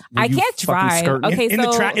 I can't drive. Okay,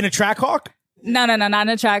 in a track hawk? No, not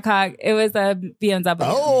a Trackhawk. It was a BMW.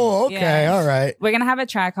 Oh, okay. Yeah. All right. We're gonna have a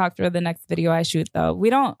Trackhawk for the next video I shoot though.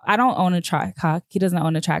 I don't own a Trackhawk. He doesn't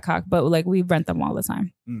own a Trackhawk, but like we rent them all the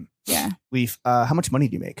time. Yeah. Leaf, how much money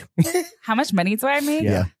do you make? How much money do I make?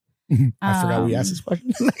 Yeah. I forgot we asked this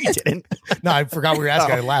question. No, you didn't. No, I forgot we were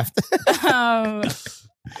asking. I laughed.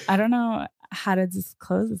 I don't know how to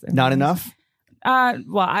disclose this. Not enough?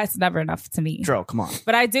 Well, it's never enough to me. Dro, come on.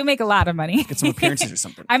 But I do make a lot of money. Get some appearances or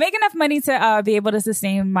something. I make enough money to be able to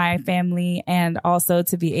sustain my family and also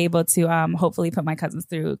to be able to hopefully put my cousins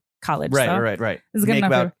through college. Right, so right. It's good Make enough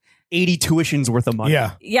about for- 80 tuitions worth of money.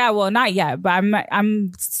 Yeah. Yeah, well, not yet, but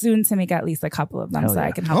I'm soon to make at least a couple of them Hell so yeah.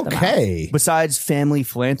 I can help them out. Okay. Besides family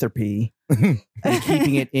philanthropy and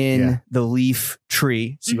keeping it in the Leaf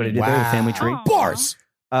tree. See what I did there? The family tree. Aw. Bars.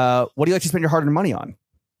 What do you like to spend your hard-earned money on?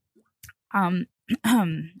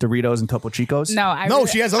 Doritos and Topo Chicos? No,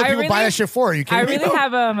 She has other people buy that shit for her. You I can't. really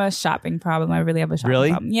have a shopping problem. I really have a shopping Really?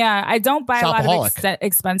 problem. Yeah, I don't buy a lot of Shopaholic.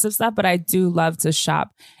 expensive stuff, but I do love to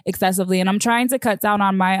shop excessively, and I'm trying to cut down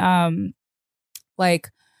on my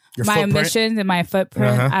Your my footprint. emissions and my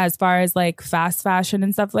footprint Uh-huh. as far as like fast fashion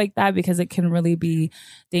and stuff like that because it can really be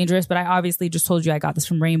dangerous. But I obviously just told you I got this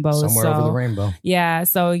from Rainbow. Somewhere so over the rainbow. yeah,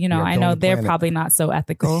 so You're I going know to they're planet. probably not so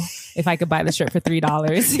ethical. If I could buy the shirt for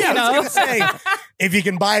 $3, Yeah, I was gonna say, if you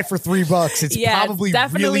can buy it for $3, it's probably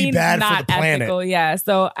definitely really bad not for the planet. ethical. Yeah,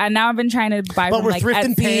 so and now I've been trying to buy But from we're like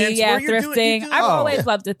thrifting Etsy, pants, yeah, where you're thrifting. doing- I've Oh. always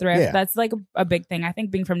loved to thrift. Yeah. That's like a big thing. I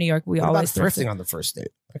think being from New York, we What about always thrifting thrifted. on the first date?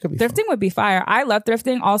 That could be Thrifting would be fire. I love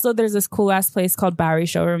thrifting. Also, there's this cool ass place called Bowery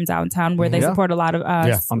Showroom downtown where they Yeah. support a lot of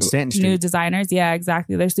On Stanton Street. new designers. Yeah,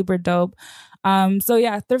 exactly. They're super dope. So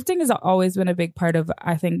yeah, thrifting has always been a big part of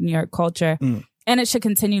I think New York culture, and it should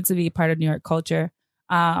continue to be part of New York culture.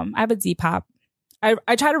 I have a Depop.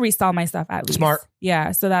 I try to resell my stuff at least. Smart.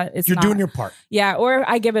 Yeah, so that it's You're not, doing your part. yeah, or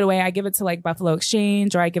I give it away. I give it to like Buffalo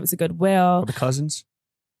Exchange, or I give it to Goodwill. Or the cousins?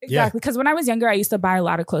 Exactly, because when I was younger, I used to buy a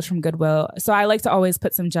lot of clothes from Goodwill. So I like to always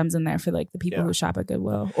put some gems in there for like the people Yeah. who shop at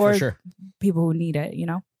Goodwill or For sure. people who need it. You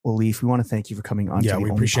know. Well, Leaf, we want to thank you for coming on Yeah, to the we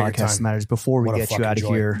Only appreciate your Podcast time. Matters. Before we What a get you fucking out of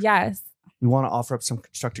joy. here, Yes. we want to offer up some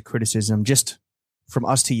constructive criticism just from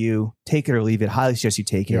us to you. Take it or leave it. Highly suggest you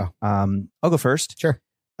take it. Yeah. I'll go first. Sure.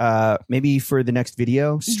 Maybe for the next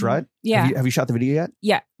video, Strut. Yeah. Have you shot the video yet?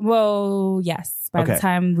 Yeah. Well, yes. By Okay. the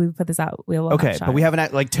time we put this out, we'll Okay, have shot but we it.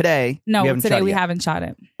 haven't like today. No, we haven't today shot it we yet. haven't shot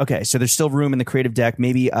it. Okay, so there's still room in the creative deck.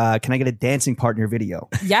 Maybe can I get a dancing part in your video?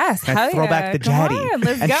 Yes. Can I hell throw yeah. back the Come jatty on,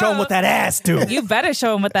 let's and go. show them what that ass do? You better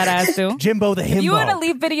show them what that ass do. Jimbo the himbo. If you want to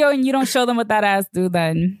leave video and you don't show them what that ass do,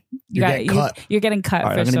 then You're getting cut. You're getting cut All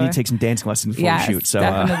right, for I'm gonna sure. need to take some dancing lessons before Yes, we shoot. So,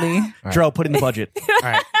 definitely. Dro, put in the budget. All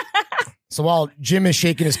right. So while Jim is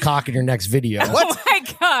shaking his cock in your next video, Oh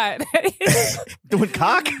my god. Doing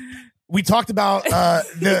cock? we talked about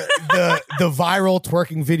the viral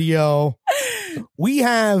twerking video. We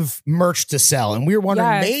have merch to sell, and we were wondering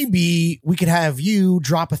Yes. maybe we could have you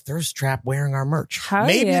drop a thirst trap wearing our merch. Hell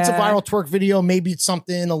Maybe it's a yeah. viral twerk video. Maybe it's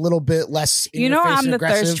something a little bit less. In You your know face I'm and the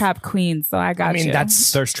aggressive. thirst trap queen, so I got I mean, you.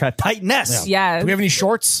 that's. Thirst trap tightness. yes. Do we have any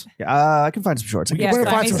shorts? I can find some shorts. We Yeah, can find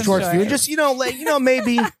find me some some shorts for you. shorts. Just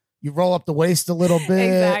maybe You roll up the waist a little bit.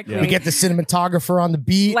 Exactly. We get the cinematographer on the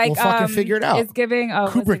beat. Like, we'll fucking figure it out. It's giving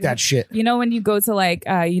Kubrick that shit. You know when you go to like,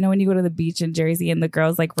 when you go to the beach in Jersey and the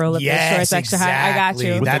girls like roll up their shorts extra high. I got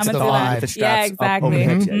you. Exactly. That's I'm the gonna do vibe. that. The straps Yeah, up exactly. over the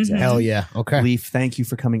head. Mhm. Exactly. Hell yeah. Okay. Leaf, thank you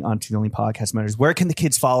for coming on to The Only Podcast Matters. Where can the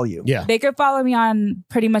kids follow you? Yeah. They could follow me on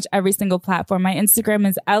pretty much every single platform. My Instagram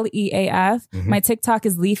is LEAF. My TikTok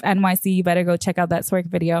is Leaf NYC. You better go check out that twerk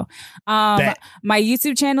video. Bet. My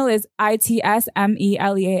YouTube channel is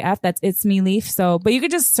ITSMELEAF. That's It's Me Leaf. So, but you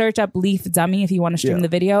could just search up Leaf Dummy if you want to stream Yeah. the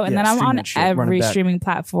video. And Yeah, then I'm stream on that shit. Run it every back. streaming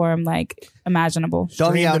platform like imaginable.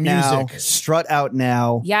 Dummy Stream out the now. music. Strut out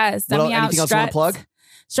now. Yes. What Dummy else- out. anything else you want to plug?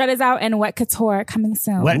 Strut is out and Wet Couture coming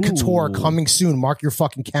soon. Wet Couture Ooh. coming soon. Mark your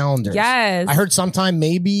fucking calendars. Yes. I heard sometime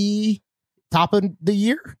maybe top of the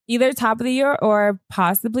year. Either top of the year or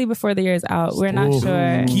possibly before the year is out. We're not Ooh.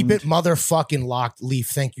 sure. Keep it motherfucking locked. Leaf,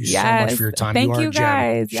 thank you so much Yes. for your time. Thank you are you a gem.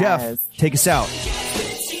 guys. Chef, Yes. take us out.